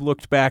you have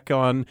looked back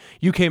on,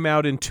 you came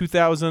out in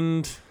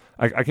 2000.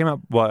 I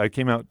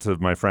came out to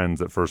my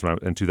friends at first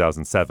in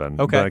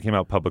 2007. Okay. Then I came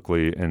out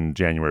publicly in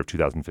January of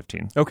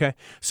 2015. Okay.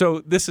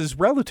 So this is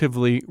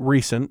relatively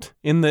recent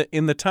in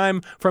the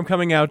time from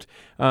coming out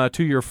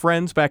to your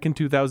friends back in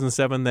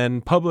 2007,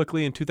 then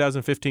publicly in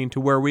 2015 to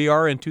where we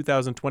are in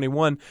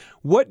 2021.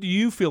 What do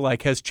you feel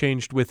like has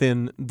changed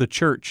within the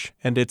church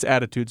and its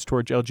attitudes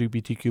towards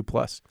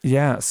LGBTQ+?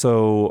 Yeah,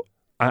 so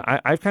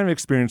I've kind of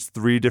experienced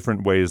 3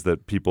 different ways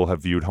that people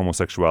have viewed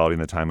homosexuality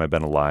in the time I've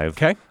been alive.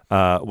 Okay.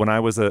 When I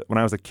was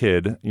a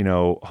kid,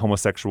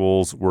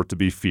 homosexuals were to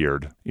be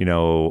feared.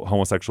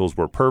 Homosexuals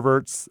were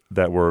perverts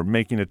that were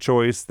making a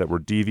choice, that were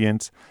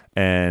deviant,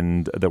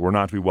 and that were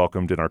not to be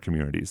welcomed in our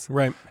communities.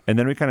 Right. And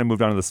then we kind of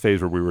moved on to this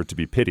phase where we were to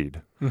be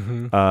pitied.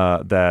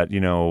 I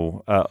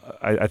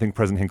think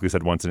President Hinckley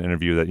said once in an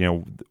interview that,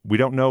 we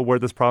don't know where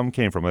this problem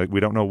came from. Like, we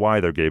don't know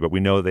why they're gay, but we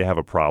know that they have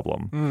a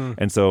problem.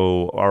 And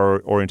so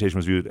our orientation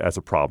was viewed as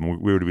a problem.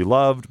 We were to be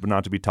loved, but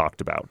not to be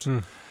talked about.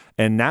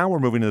 And now we're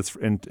moving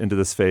into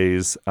this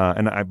phase,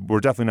 and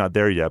we're definitely not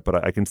there yet,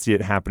 but I can see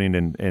it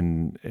happening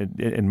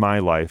in my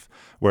life,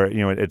 where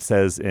it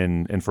says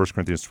in 1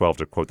 Corinthians 12,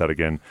 to quote that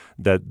again,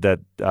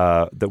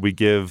 that we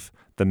give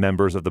the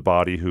members of the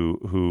body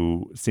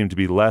who seem to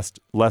be less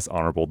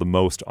honorable the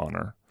most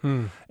honor.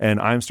 And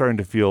I'm starting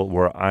to feel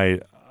where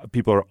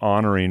people are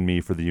honoring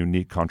me for the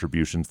unique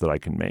contributions that I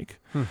can make.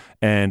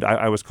 And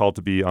I was called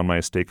to be on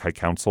my stake high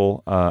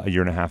council a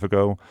year and a half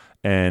ago.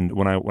 And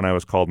when I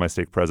was called, my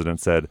stake president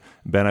said,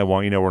 "Ben, I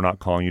want you to know we're not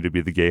calling you to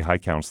be the gay high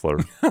counselor."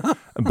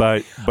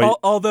 but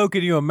although,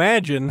 can you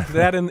imagine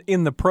that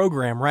in the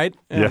program, right?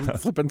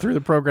 And flipping through the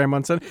program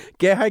on Sunday,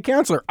 gay high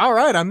counselor. All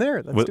right, I'm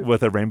there.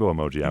 With a rainbow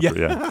emoji after,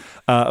 yeah.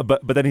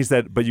 But then he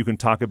said, "But you can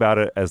talk about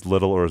it as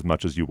little or as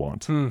much as you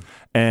want."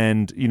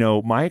 And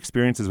my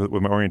experiences with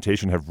my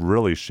orientation have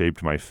really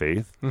shaped my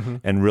faith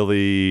and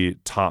really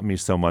taught me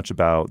so much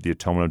about the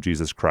atonement of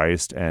Jesus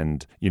Christ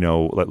and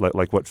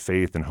like what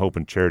faith and hope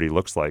and charity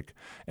looks like.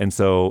 And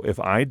so if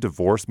I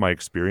divorce my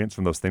experience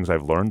from those things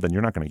I've learned, then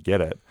you're not going to get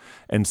it.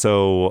 And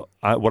so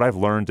what I've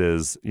learned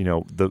is,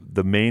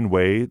 the main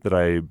way that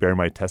I bear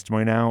my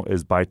testimony now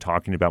is by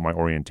talking about my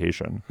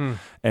orientation.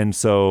 And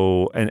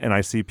so, and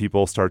I see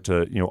people start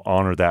to,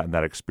 honor that and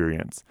that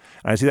experience.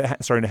 And I see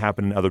that starting to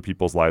happen in other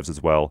people's lives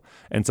as well.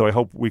 And so I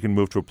hope we can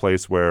move to a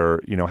place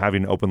where,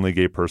 having an openly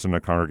gay person in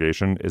a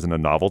congregation isn't a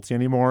novelty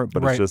anymore,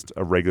 but it's just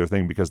a regular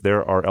thing, because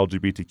there are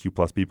LGBTQ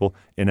plus people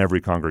in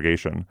every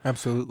congregation.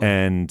 Absolutely.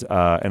 And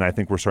I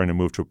think we're starting to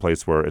move to a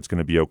place where it's going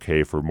to be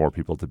okay for more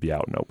people to be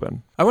out and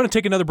open. I want to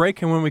take another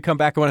break, and when we come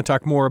back, I want to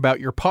talk more about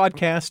your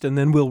podcast, and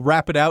then we'll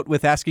wrap it out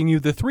with asking you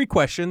the 3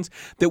 questions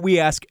that we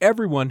ask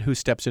everyone who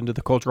steps into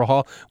the Cultural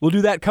Hall. We'll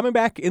do that coming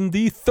back in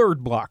the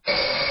third block.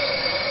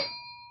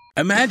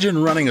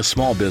 Imagine running a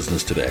small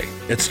business today.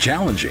 It's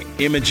challenging.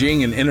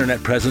 Imaging and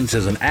internet presence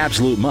is an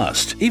absolute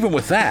must. Even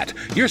with that,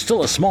 you're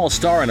still a small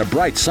star in a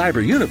bright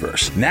cyber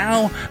universe.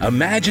 Now,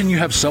 imagine you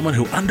have someone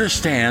who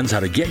understands how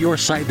to get your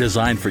site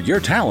designed for your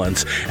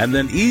talents and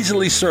then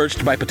easily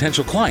searched by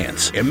potential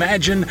clients.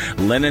 Imagine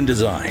Lennon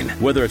Design.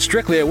 Whether it's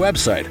strictly a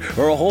website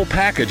or a whole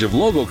package of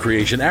logo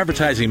creation,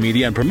 advertising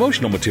media, and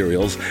promotional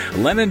materials,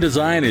 Lennon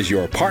Design is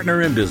your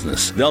partner in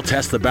business. They'll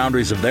test the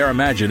boundaries of their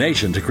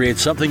imagination to create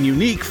something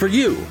unique for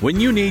you. When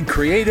you need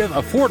creative,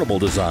 affordable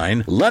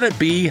design, let it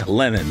be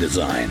Lennon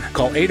Design.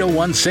 Call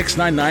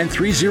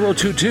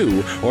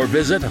 801-699-3022 or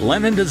visit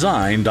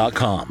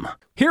LennonDesign.com.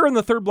 Here in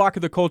the third block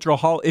of the Cultural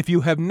Hall, if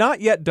you have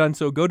not yet done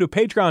so, go to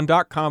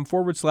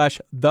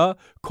patreon.com/The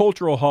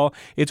Cultural Hall.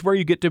 It's where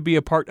you get to be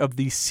a part of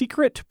the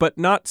secret but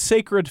not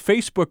sacred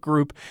Facebook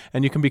group,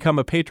 and you can become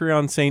a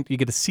Patreon saint. You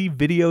get to see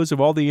videos of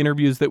all the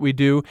interviews that we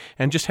do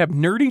and just have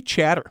nerdy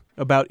chatter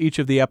about each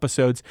of the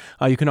episodes.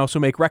 You can also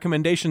make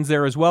recommendations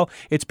there as well.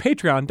 It's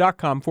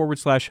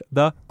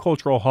patreon.com/The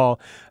Cultural Hall.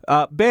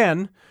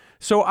 Ben,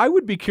 so I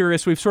would be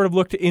curious, we've sort of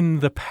looked in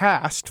the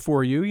past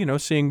for you,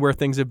 seeing where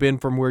things have been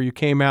from where you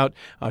came out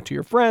to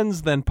your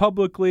friends, then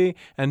publicly,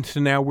 and to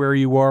now where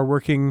you are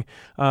working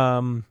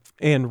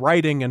in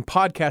writing and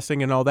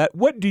podcasting and all that.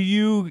 What do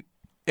you,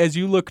 as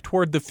you look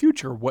toward the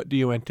future, what do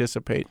you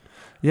anticipate?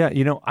 Yeah,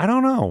 I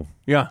don't know.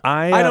 Yeah,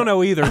 I don't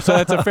know either, so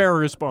that's a fair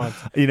response.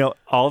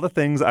 All the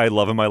things I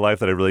love in my life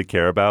that I really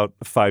care about,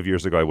 5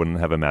 years ago I wouldn't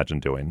have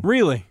imagined doing.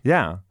 Really?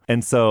 Yeah.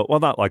 And so, well,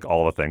 not like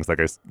all the things. Like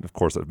I, of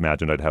course,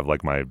 imagined I'd have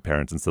like my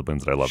parents and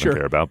siblings that I love and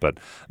care about. But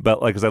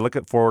like as I look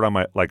forward on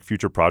my like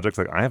future projects,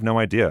 like I have no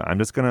idea. I'm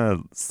just gonna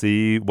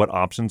see what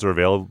options are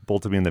available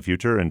to me in the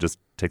future and just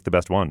take the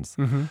best ones.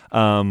 The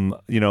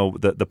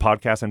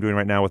podcast I'm doing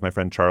right now with my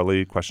friend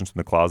Charlie, Questions from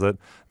the Closet.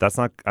 That's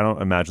not. I don't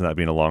imagine that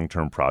being a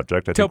long-term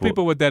project. Tell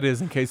people what that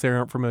is in case they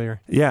aren't familiar.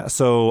 Yeah.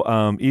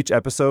 So each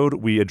episode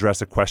we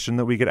address a question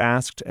that we get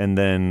asked, and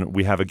then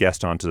we have a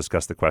guest on to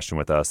discuss the question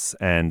with us.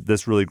 And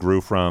this really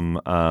grew from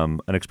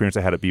an experience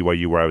I had at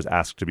BYU where I was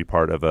asked to be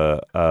part of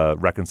a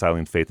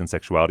reconciling faith and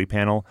sexuality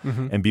panel,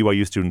 and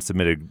BYU students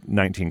submitted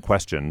 19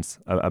 questions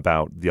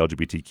about the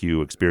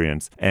LGBTQ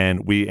experience,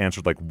 and we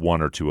answered like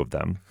 1 or 2 of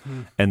them.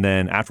 And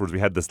then afterwards we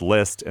had this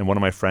list, and one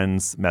of my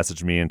friends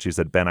messaged me and she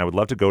said, Ben, I would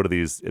love to go to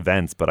these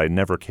events, but I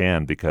never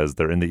can because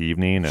they're in the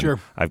evening and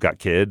I've got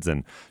kids.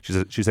 And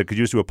she said, could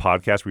you just do a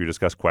podcast where you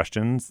discuss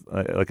questions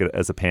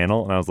as a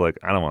panel? And I was like,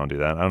 I don't want to do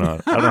that. I don't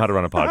know how to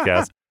run a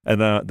podcast. And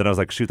then I was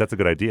like, shoot, that's a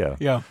good idea.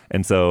 Yeah.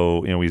 And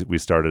so, we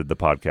started the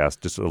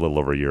podcast just a little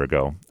over a year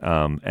ago.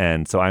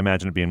 And so I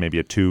imagine it being maybe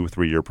a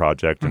 2-3 year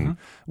project. And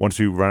once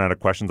we run out of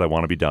questions, I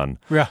want to be done.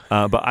 Yeah.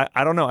 But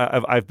I don't know.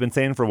 I've been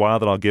saying for a while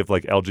that I'll give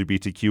like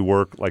LGBTQ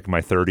work like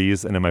my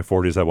 30s, and in my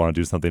 40s I want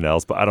to do something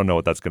else. But I don't know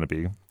what that's going to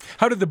be.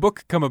 How did the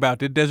book come about?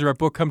 Did Deseret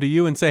Book come to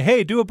you and say,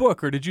 hey, do a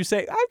book? Or did you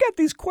say, I've got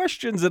these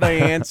questions that I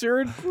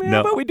answered.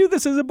 How about we do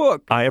this as a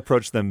book? I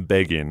approached them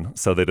begging,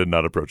 so they did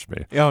not approach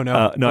me. Oh,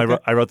 no. No, okay.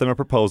 I wrote them a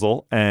proposal,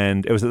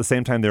 and it was at the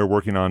same time they were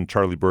working on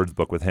Charlie Bird's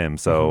book with him.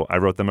 So I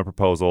wrote them a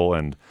proposal,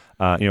 and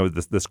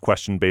this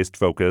question-based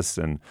focus,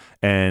 and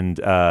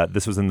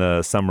this was in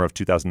the summer of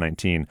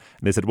 2019. And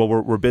they said, well,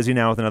 we're busy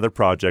now with another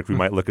project. We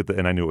might look at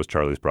and I knew it was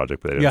Charlie's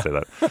project, but they didn't say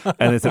that.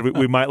 And they said,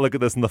 we might look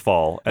at this in the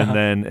fall. And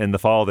then in the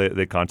fall,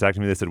 they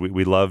contacted me. They said,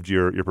 we loved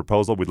your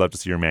proposal. We'd love to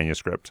see your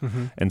manuscript.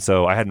 And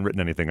so I hadn't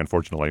written anything,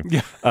 unfortunately.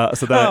 Yeah.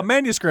 So that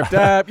manuscript.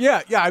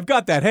 Yeah, I've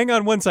got that. Hang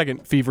on 1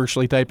 second.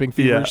 Feverishly typing.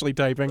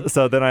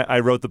 So then I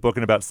wrote the book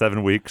in about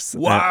 7 weeks.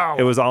 Wow.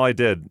 It was all I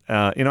did.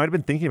 I'd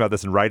been thinking about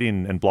this and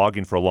writing and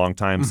blogging for a long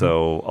time,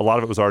 so a lot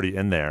of it was already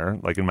in there.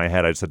 Like in my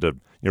head, I just had to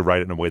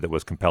write it in a way that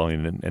was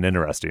compelling and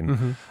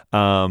interesting.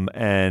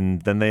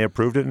 And then they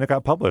approved it and it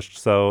got published.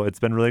 So it's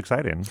been really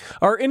exciting.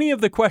 Are any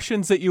of the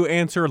questions that you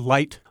answer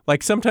light?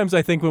 Like sometimes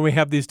I think when we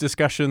have these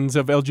discussions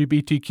of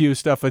LGBTQ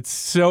stuff, it's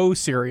so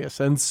serious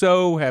and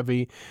so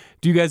heavy.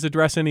 Do you guys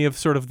address any of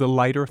sort of the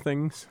lighter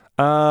things?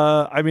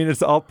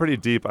 It's all pretty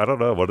deep. I don't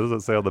know. What does it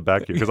say on the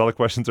back here? Because all the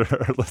questions are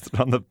listed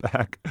on the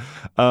back.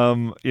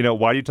 Why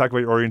do you talk about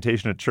your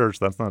orientation at church?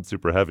 That's not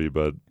super heavy,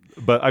 but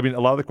a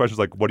lot of the questions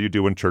like, what do you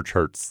do when church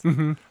hurts?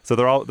 So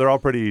they're all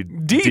pretty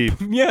deep.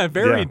 Yeah,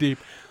 very deep.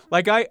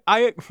 Like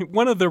I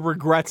one of the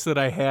regrets that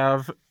I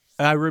have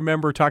I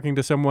remember talking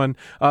to someone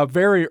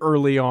very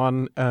early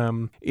on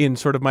in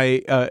sort of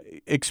my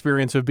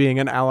experience of being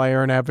an ally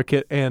or an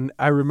advocate, and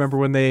I remember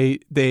when they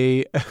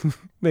they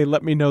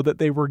let me know that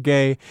they were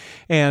gay,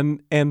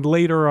 and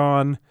later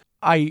on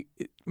I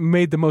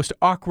made the most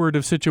awkward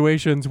of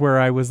situations where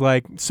I was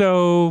like,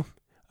 so,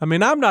 I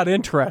mean, I'm not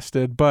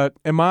interested, but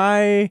am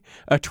I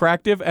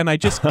attractive? And I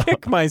just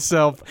kick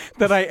myself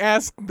that I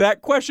asked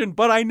that question,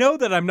 but I know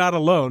that I'm not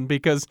alone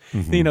because,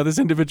 this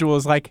individual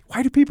is like,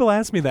 why do people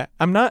ask me that?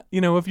 I'm not,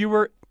 if you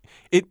were,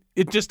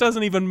 it just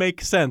doesn't even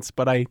make sense,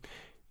 but I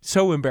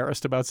so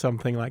embarrassed about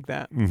something like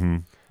that. Mm-hmm.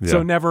 Yeah.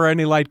 So never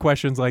any light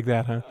questions like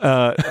that,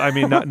 huh? I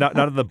mean, not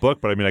in the book,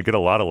 but I mean, I get a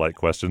lot of light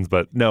questions.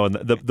 But no, and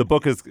the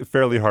book is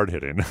fairly hard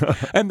hitting.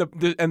 And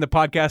the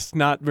podcast's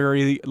not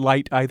very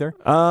light either.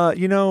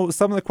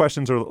 Some of the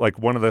questions are like,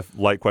 one of the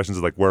light questions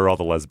is like, where are all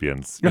the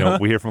lesbians?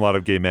 We hear from a lot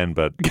of gay men,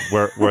 but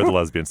where are the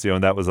lesbians?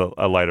 And that was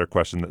a lighter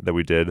question that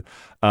we did.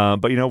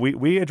 But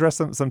we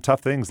address some tough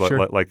things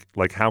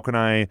like how can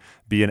I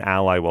be an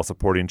ally while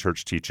supporting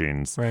church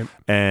teachings? Right.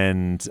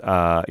 And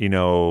like,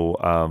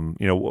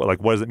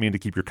 what does it mean to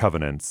keep your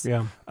covenants?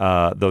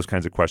 Yeah. Those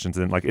kinds of questions.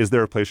 And like, is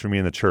there a place for me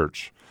in the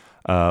church?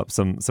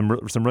 Some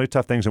really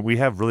tough things, and we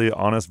have really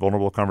honest,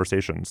 vulnerable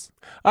conversations.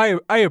 I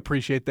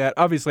appreciate that.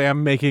 Obviously,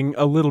 I'm making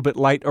a little bit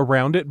light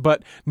around it,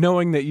 but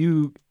knowing that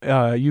you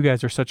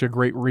guys are such a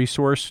great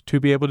resource to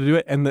be able to do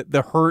it, and that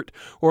the hurt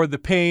or the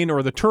pain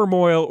or the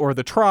turmoil or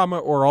the trauma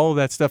or all of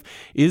that stuff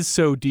is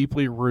so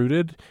deeply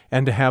rooted,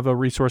 and to have a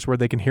resource where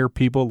they can hear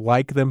people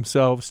like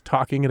themselves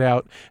talking it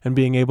out and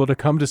being able to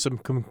come to some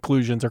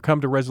conclusions or come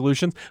to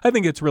resolutions, I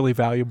think it's really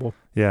valuable.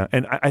 Yeah,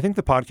 and I think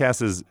the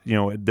podcast is,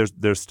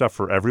 there's stuff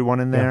for everyone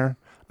in there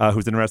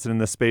who's interested in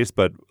this space.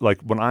 But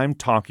like when I'm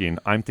talking,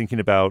 I'm thinking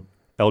about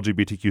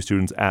LGBTQ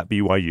students at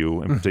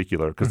BYU in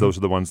particular, because those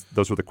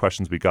were the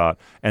questions we got,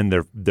 and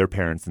their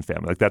parents and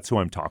family. Like, that's who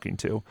I'm talking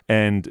to.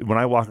 And when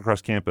I walk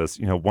across campus,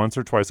 once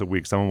or twice a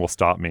week, someone will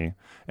stop me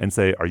and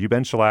say, "Are you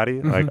Ben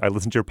Schilaty? Like, I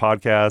listened to your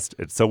podcast.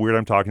 It's so weird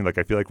I'm talking. Like,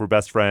 I feel like we're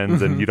best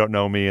friends, and you don't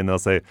know me." And they'll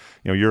say,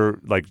 "You're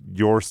like,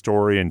 your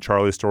story and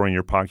Charlie's story and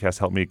your podcast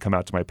helped me come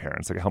out to my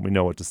parents. Like, help me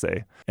know what to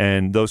say."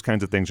 And those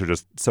kinds of things are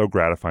just so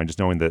gratifying, just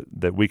knowing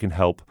that we can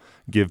help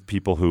give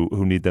people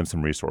who need them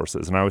some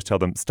resources. And I always tell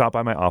them, stop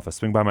by my office,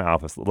 swing by my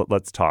office,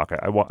 let's talk.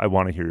 I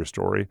want to hear your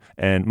story.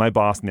 And my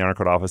boss in the Honor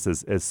Code office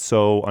is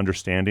so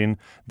understanding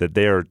that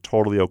they are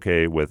totally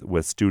okay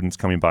with students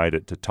coming by to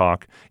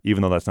talk,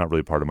 even though that's not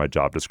really part of my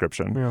job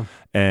description. Yeah.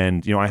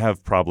 And, I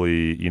have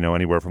probably,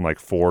 anywhere from like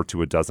 4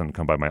 to a dozen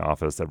come by my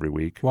office every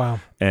week. Wow.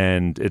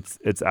 And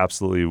it's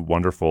absolutely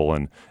wonderful.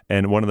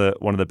 And one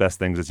of the best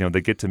things is,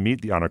 they get to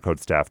meet the Honor Code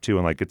staff too,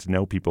 and like get to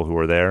know people who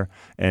are there,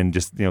 and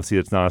just, see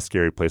it's not a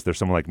scary place.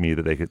 There's someone like me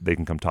that they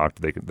can come talk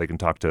to. They can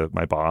talk to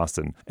my boss,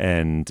 and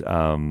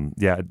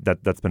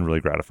that's been really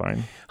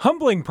gratifying.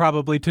 Humbling,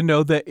 probably, to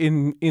know that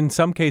in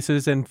some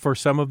cases, and for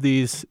some of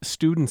these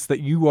students,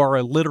 that you are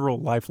a literal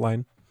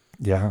lifeline.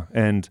 Yeah,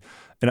 and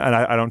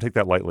I don't take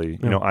that lightly.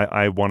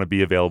 I want to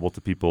be available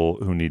to people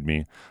who need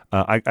me.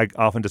 I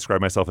often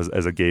describe myself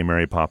as a gay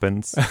Mary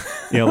Poppins.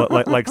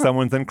 Like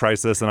someone's in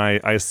crisis, and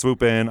I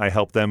swoop in, I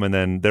help them, and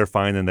then they're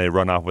fine, and they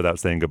run off without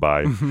saying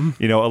goodbye.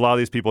 A lot of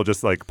these people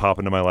just like pop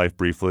into my life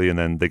briefly, and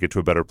then they get to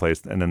a better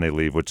place, and then they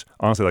leave. Which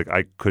honestly, like,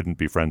 I couldn't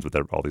be friends with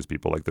all these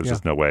people. Like, there's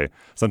just no way.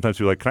 Sometimes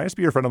people are like, "Can I just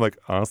be your friend?" I'm like,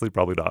 honestly,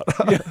 probably not.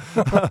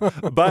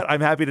 But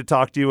I'm happy to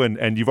talk to you,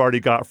 and you've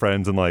already got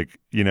friends, and like,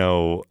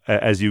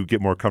 as you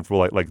get more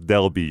comfortable, like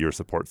they'll be your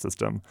support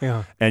system.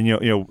 Yeah. And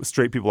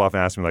straight people often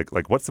ask me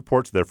like what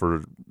support's there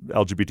for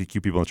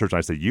LGBTQ people in the church? And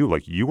I say,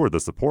 you are the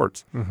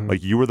support.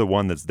 Like, you are the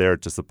one that's there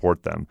to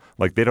support them.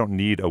 Like, they don't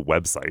need a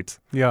website.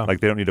 Yeah. Like,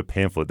 they don't need a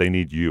pamphlet. They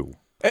need you.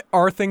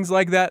 Are things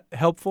like that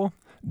helpful?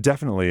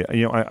 Definitely.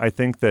 I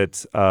think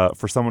that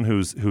for someone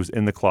who's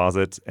in the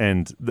closet,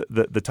 and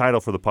the title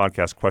for the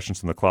podcast, Questions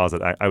from the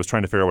Closet, I was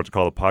trying to figure out what to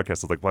call the podcast.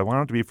 I was like, well, I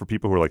want it to be for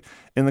people who are like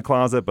in the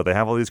closet, but they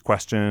have all these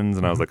questions.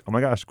 And I was like, oh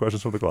my gosh,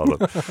 Questions from the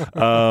Closet.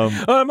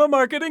 I'm a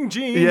marketing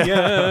genius.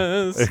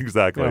 Yeah,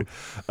 exactly.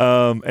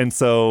 Yeah. And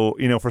so,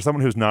 for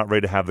someone who's not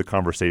ready to have the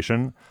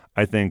conversation,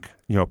 I think,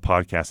 a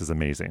podcast is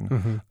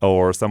amazing.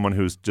 Or someone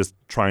who's just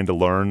trying to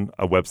learn,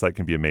 a website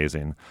can be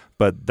amazing.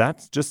 But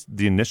that's just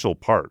the initial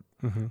part.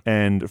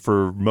 And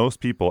for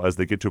most people, as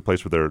they get to a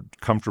place where they're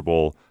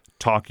comfortable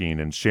talking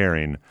and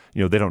sharing,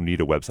 they don't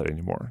need a website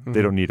anymore.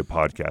 They don't need a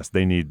podcast.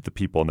 They need the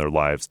people in their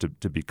lives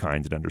to be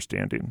kind and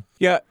understanding.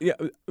 Yeah.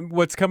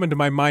 What's coming to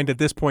my mind at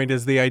this point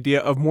is the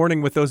idea of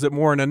mourning with those that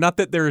mourn. And not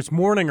that there's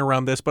mourning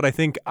around this, but I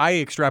think I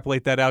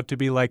extrapolate that out to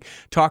be like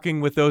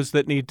talking with those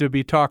that need to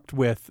be talked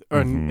with,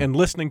 and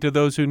listening to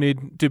those who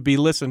need to be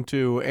listened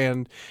to,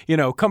 and,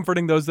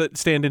 comforting those that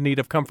stand in need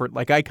of comfort.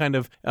 Like, I kind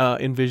of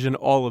envision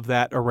all of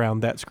that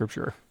around that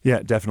scripture.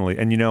 Yeah, definitely.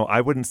 And,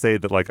 I wouldn't say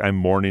that like I'm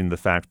mourning the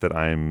fact that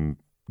I'm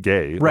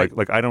gay. Right.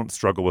 Like I don't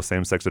struggle with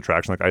same-sex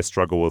attraction. Like, I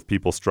struggle with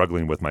people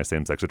struggling with my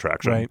same-sex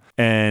attraction.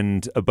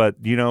 Right. But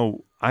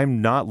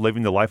I'm not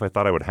living the life I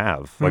thought I would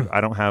have. Like,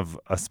 I don't have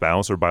a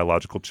spouse or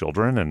biological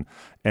children,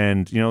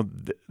 and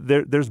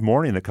there's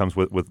mourning that comes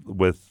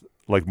with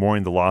like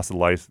mourning the loss of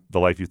the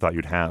life you thought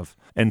you'd have.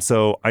 And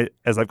so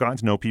as I've gotten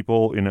to know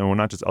people,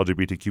 not just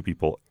LGBTQ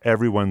people,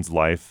 everyone's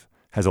life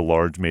has a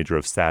large measure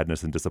of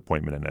sadness and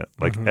disappointment in it.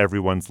 Like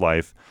everyone's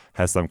life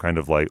has some kind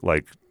of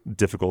like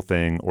difficult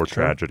thing or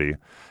tragedy.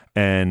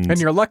 And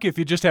you're lucky if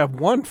you just have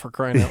one, for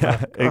crying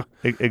out loud.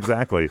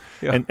 Exactly.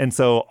 Yeah. And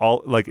so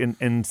all like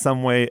in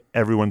some way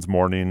everyone's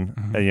mourning,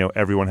 and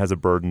everyone has a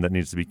burden that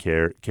needs to be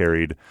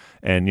carried.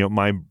 And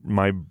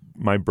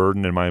my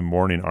burden and my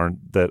mourning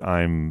aren't that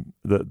I'm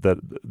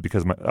that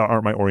because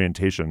aren't my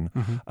orientation,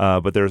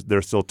 but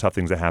there's still tough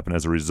things that happen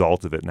as a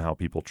result of it and how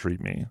people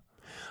treat me.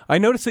 I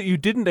noticed that you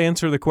didn't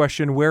answer the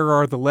question, where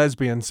are the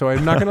lesbians? So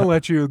I'm not going to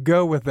let you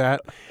go with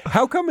that.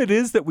 How come it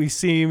is that we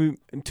seem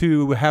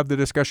to have the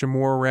discussion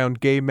more around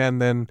gay men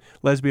than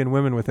lesbian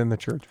women within the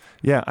church?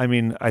 Yeah, I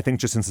mean, I think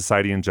just in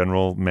society in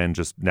general, men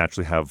just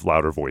naturally have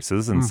louder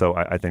voices. And so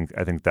I think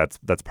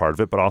that's part of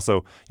it. But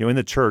also, in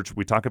the church,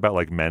 we talk about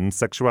like men's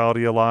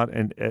sexuality a lot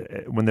and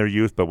when they're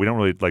youth, but we don't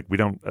really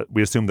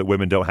we assume that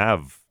women don't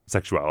have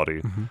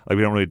sexuality. Like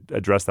we don't really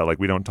address that. Like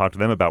we don't talk to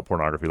them about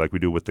pornography like we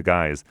do with the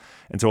guys.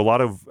 And so a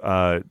lot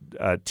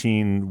of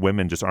teen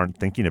women just aren't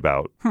thinking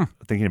about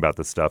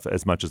this stuff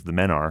as much as the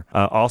men are.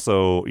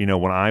 Also,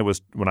 when I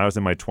was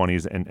in my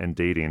 20s and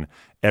dating,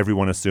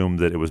 everyone assumed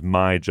that it was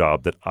my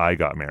job that I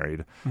got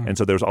married. And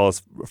so there's all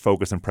this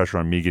focus and pressure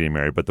on me getting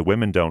married, but the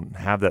women don't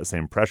have that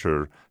same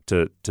pressure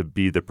to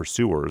be the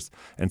pursuers.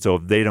 And so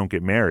if they don't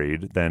get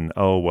married, then,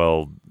 oh,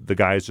 well, the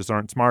guys just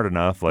aren't smart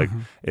enough. Like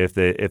if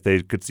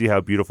they could see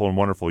how beautiful and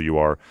wonderful you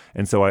are.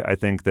 And so I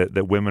think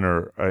that women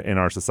are in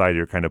our society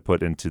are kind of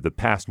put into the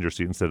passenger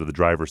seat instead of the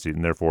driver's seat,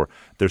 and therefore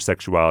their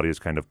sexuality is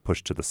kind of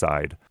pushed to the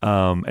side.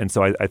 And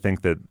so I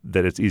think that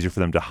it's easier for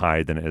them to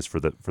hide than it is for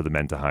the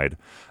men to hide.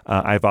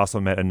 I've also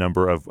met a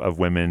number of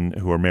women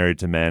who are married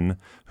to men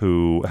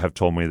who have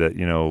told me that,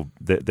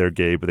 that they're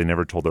gay, but they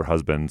never told their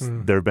husbands.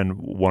 There have been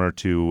one or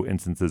two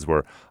instances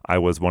where I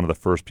was one of the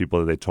first people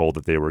that they told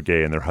that they were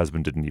gay and their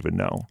husband didn't even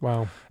know.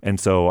 Wow. And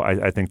so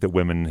I think that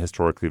women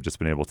historically have just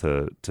been able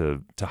to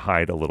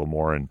hide a little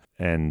more.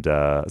 And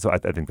so I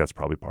think that's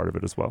probably part of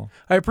it as well.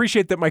 I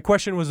appreciate that my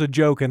question was a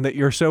joke and that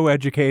you're so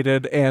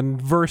educated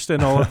and versed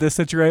in all of this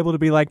that you're able to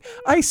be like,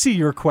 I see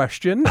your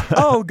question.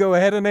 I'll go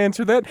ahead and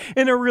answer that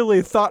in a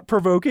really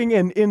thought-provoking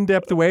and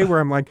in-depth way where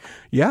I'm like,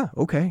 yeah,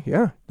 okay,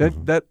 yeah,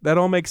 that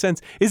all makes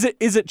sense. Is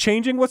it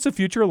changing? What's the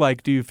future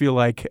like, do you feel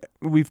like?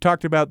 We've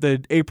talked about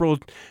the April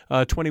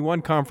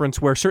 21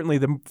 conference where certainly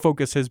the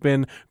focus has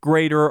been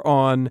greater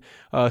on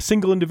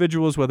single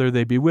individuals, whether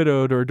they be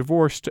widowed or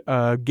divorced,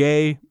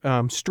 gay,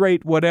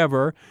 straight,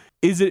 whatever.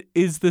 Is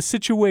the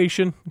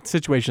situation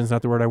is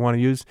not the word I want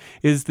to use,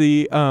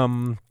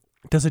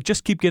 does it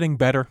just keep getting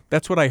better?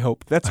 That's what I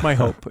hope. That's my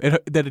hope.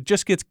 That it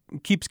just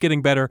keeps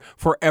getting better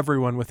for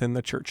everyone within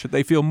the church. That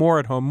they feel more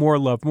at home, more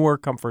loved, more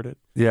comforted.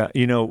 Yeah,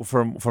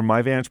 from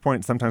my vantage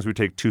point, sometimes we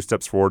take 2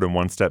 steps forward and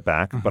 1 step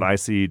back, but I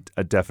see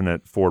a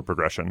definite forward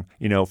progression.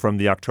 From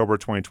the October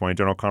 2020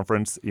 General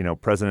Conference,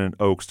 President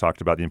Oakes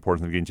talked about the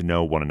importance of getting to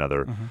know one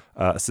another.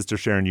 Sister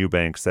Sharon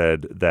Eubank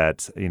said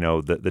that,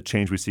 the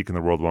change we seek in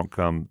the world won't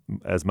come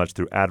as much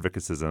through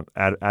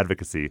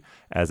advocacy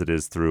as it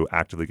is through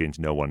actively getting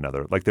to know one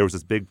another. Like there was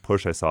this big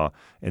push I saw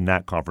in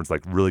that conference,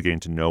 like really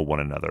getting to know one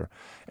another.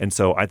 And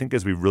so I think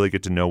as we really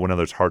get to know one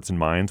another's hearts and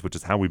minds, which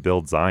is how we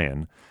build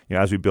Zion,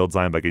 as we build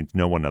Zion by getting to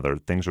know one another,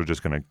 things are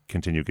just going to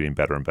continue getting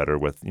better and better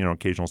with,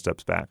 occasional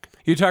steps back.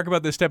 You talk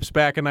about the steps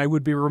back, and I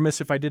would be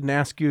remiss if I didn't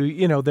ask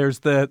you, there's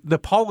the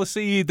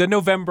policy, the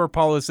November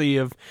policy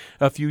of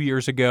a few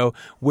years ago,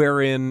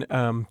 wherein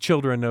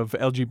children of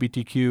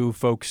LGBTQ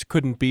folks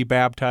couldn't be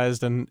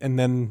baptized, and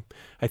then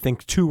I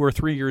think 2 or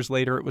 3 years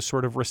later it was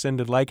sort of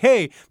rescinded, like,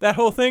 hey, that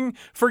whole thing,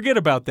 forget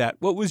about that.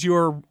 What was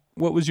your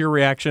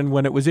reaction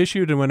when it was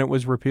issued and when it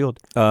was repealed?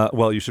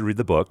 Well, you should read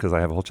the book because I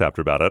have a whole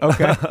chapter about it.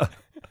 Okay.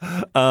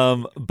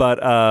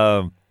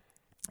 But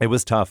it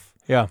was tough.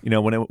 Yeah.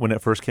 When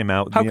it first came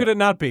out. How could it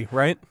not be,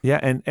 right? Yeah.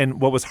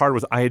 And what was hard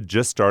was I had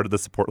just started the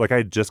support, like I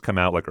had just come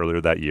out like earlier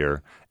that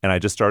year, and I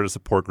just started a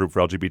support group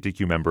for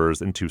LGBTQ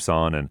members in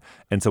Tucson.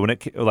 And so when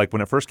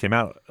it first came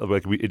out,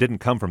 it didn't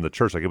come from the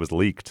church, like it was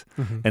leaked.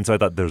 And so I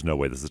thought there's no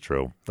way this is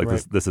true. Like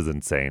right. this is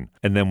insane.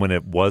 And then when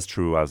it was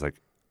true, I was like,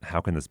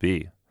 how can this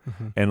be?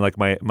 And like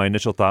my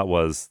initial thought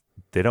was,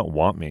 they don't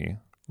want me.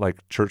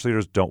 Like church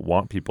leaders don't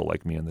want people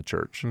like me in the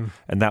church.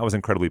 And that was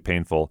incredibly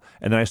painful.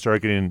 And then I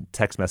started getting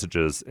text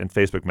messages and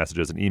Facebook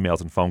messages and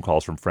emails and phone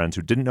calls from friends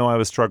who didn't know I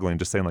was struggling,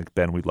 just saying like,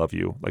 Ben, we love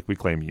you. Like we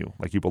claim you,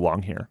 like you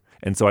belong here.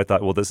 And so I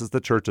thought, well, this is the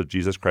Church of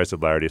Jesus Christ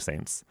of Latter-day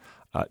Saints.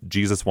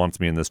 Jesus wants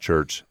me in this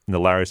church. And the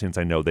Latter-day Saints,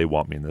 I know they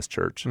want me in this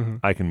church.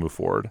 I can move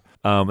forward.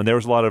 And there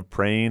was a lot of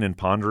praying and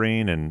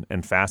pondering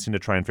and fasting to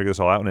try and figure this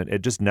all out. And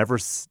it just never,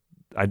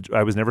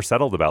 I was never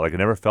settled about. Like it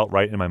never felt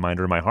right in my mind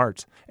or in my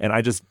heart. And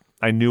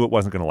I knew it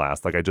wasn't going to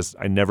last. Like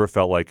I never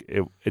felt like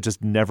it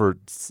just never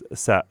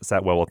sat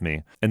well with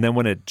me. And then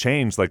when it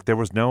changed, like there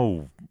was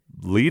no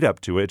lead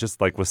up to it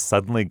just like was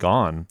suddenly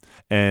gone.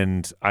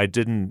 And I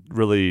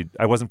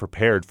wasn't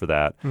prepared for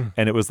that.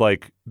 And it was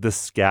like the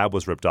scab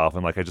was ripped off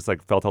and like I just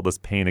like felt all this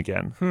pain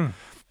again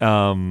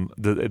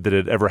that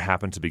had ever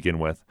happened to begin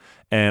with.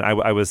 And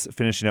I was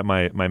finishing up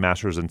my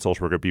master's in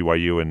social work at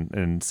BYU.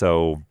 And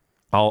so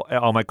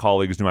all my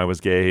colleagues knew I was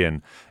gay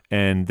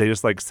and they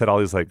just like said all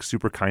these like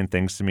super kind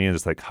things to me and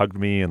just like hugged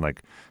me and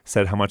like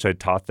said how much I'd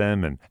taught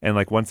them. And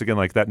like once again,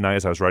 like that night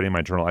as I was writing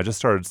my journal, I just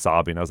started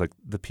sobbing. I was like,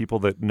 the people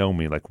that know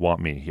me like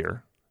want me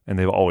here. And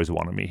they've always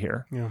wanted me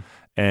here. Yeah.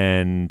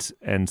 And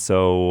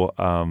so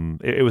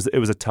it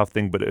was a tough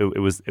thing, but it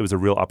was a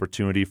real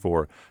opportunity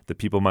for the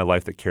people in my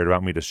life that cared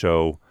about me to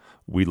show,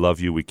 we love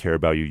you, we care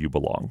about you, you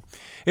belong.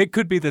 It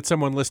could be that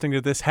someone listening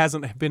to this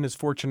hasn't been as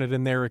fortunate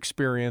in their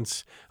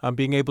experience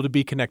being able to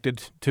be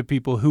connected to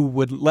people who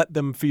would let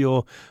them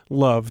feel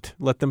loved,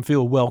 let them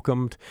feel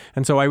welcomed.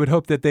 And so I would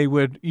hope that they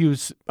would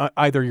use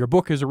either your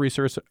book as a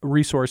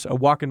resource, A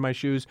Walk in My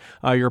Shoes,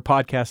 your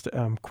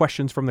podcast,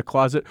 Questions from the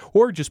Closet,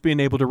 or just being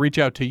able to reach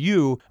out to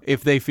you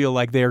if they feel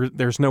like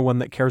there's no one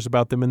that cares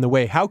about them in the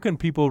way. How can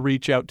people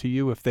reach out to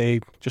you if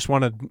they just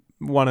want to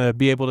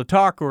be able to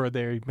talk or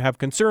they have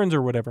concerns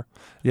or whatever?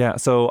 Yeah,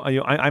 so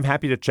I'm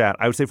happy to chat.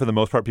 I would say for the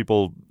most part,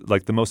 people,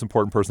 like the most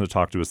important person to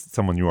talk to is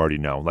someone you already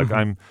know. Like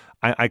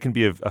I can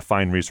be a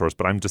fine resource,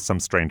 but I'm just some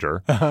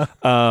stranger.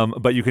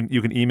 But you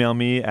can email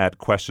me at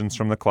it's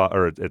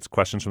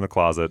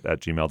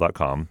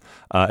questionsfromthecloset@gmail.com.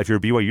 If you're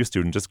a BYU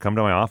student, just come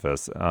to my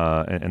office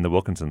in the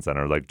Wilkinson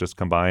Center. Like just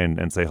come by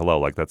and say hello.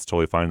 Like that's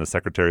totally fine. The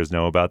secretaries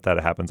know about that.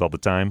 It happens all the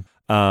time.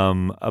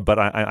 But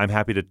I'm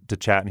happy to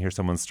chat and hear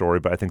someone's story.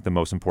 But I think the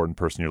most important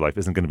person in your life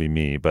isn't going to be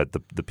me, but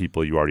the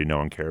people you already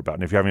know and care about.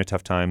 And if you're having a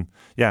tough time,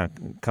 yeah,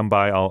 come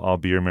by. I'll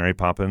be your Mary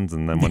Poppins.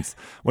 And then once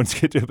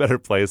you get to a better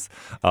place,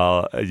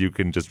 you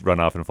can just run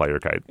off and fly your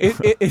kite.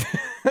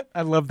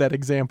 I love that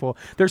example.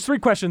 There's 3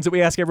 questions that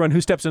we ask everyone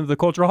who steps into the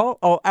Cultural Hall.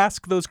 I'll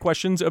ask those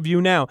questions of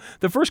you now.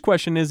 The first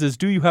question is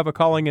do you have a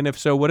calling? And if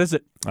so, what is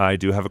it? I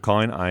do have a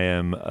calling. I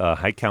am a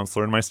hike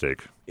counselor in my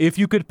stake. If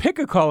you could pick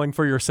a calling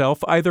for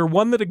yourself, either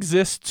one that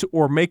exists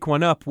or make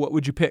one up, what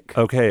would you pick?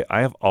 Okay,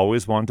 I have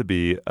always wanted to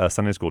be a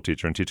Sunday school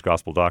teacher and teach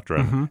gospel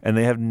doctrine, and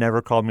they have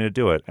never called me to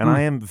do it. And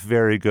I am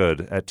very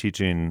good at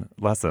teaching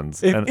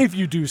lessons. If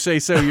you do say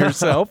so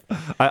yourself.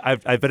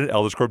 I've been an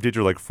Elders Corps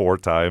teacher like 4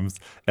 times,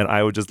 and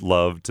I would just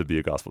love to be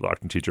a gospel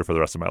doctrine teacher for the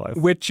rest of my life.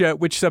 Which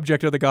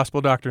subject of the gospel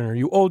doctrine? Are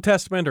you Old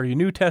Testament? Are you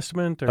New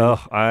Testament?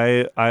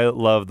 I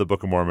love the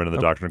Book of Mormon and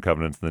the Doctrine and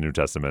Covenants in the New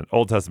Testament.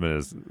 Old Testament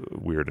is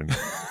weird and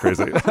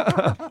crazy.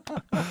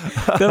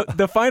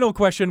 The final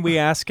question we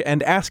ask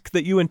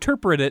that you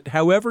interpret it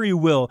however you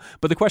will,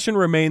 but the question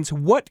remains,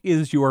 what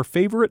is your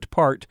favorite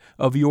part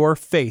of your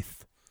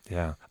faith?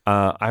 Yeah.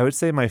 I would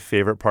say my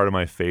favorite part of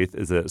my faith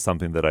is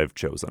something that I've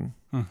chosen.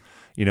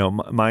 You know,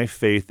 my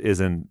faith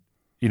isn't,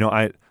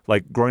 I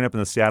like growing up in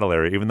the Seattle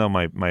area, even though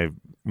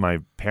my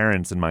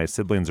parents and my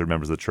siblings are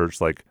members of the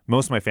church, like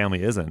most of my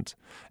family isn't.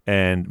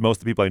 And most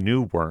of the people I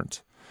knew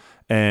weren't.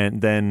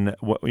 And then,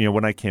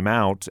 when I came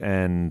out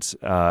and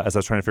as I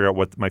was trying to figure out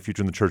what my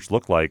future in the church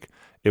looked like,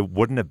 it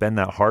wouldn't have been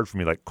that hard for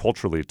me, like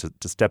culturally,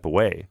 to step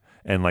away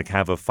and like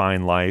have a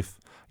fine life,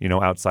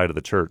 outside of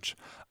the church.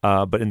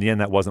 But in the end,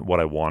 that wasn't what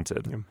I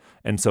wanted. Yeah.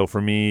 And so for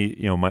me,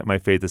 my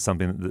faith is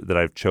something that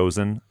I've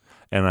chosen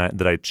and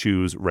that I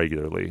choose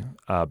regularly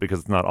because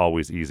it's not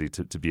always easy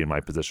to be in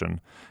my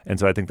position. And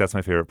so I think that's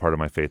my favorite part of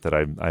my faith, that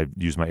I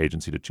use my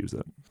agency to choose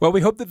it. Well,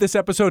 we hope that this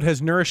episode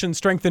has nourished and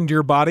strengthened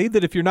your body,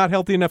 that if you're not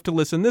healthy enough to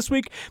listen this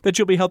week, that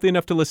you'll be healthy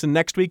enough to listen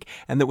next week,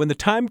 and that when the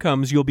time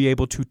comes, you'll be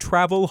able to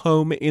travel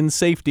home in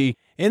safety.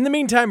 In the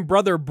meantime,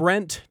 Brother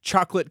Brent,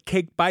 Chocolate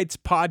Cake Bites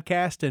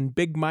Podcast, and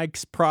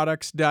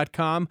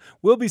BigMikesProducts.com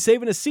will be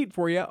saving a seat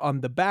for you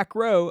on the back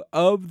row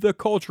of the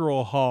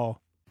Cultural Hall.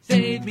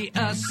 Save me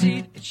a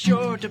seat, it's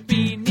sure to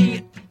be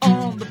neat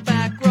on the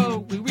back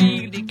row. We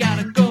really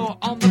gotta go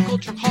on the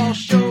Cultural Hall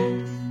show.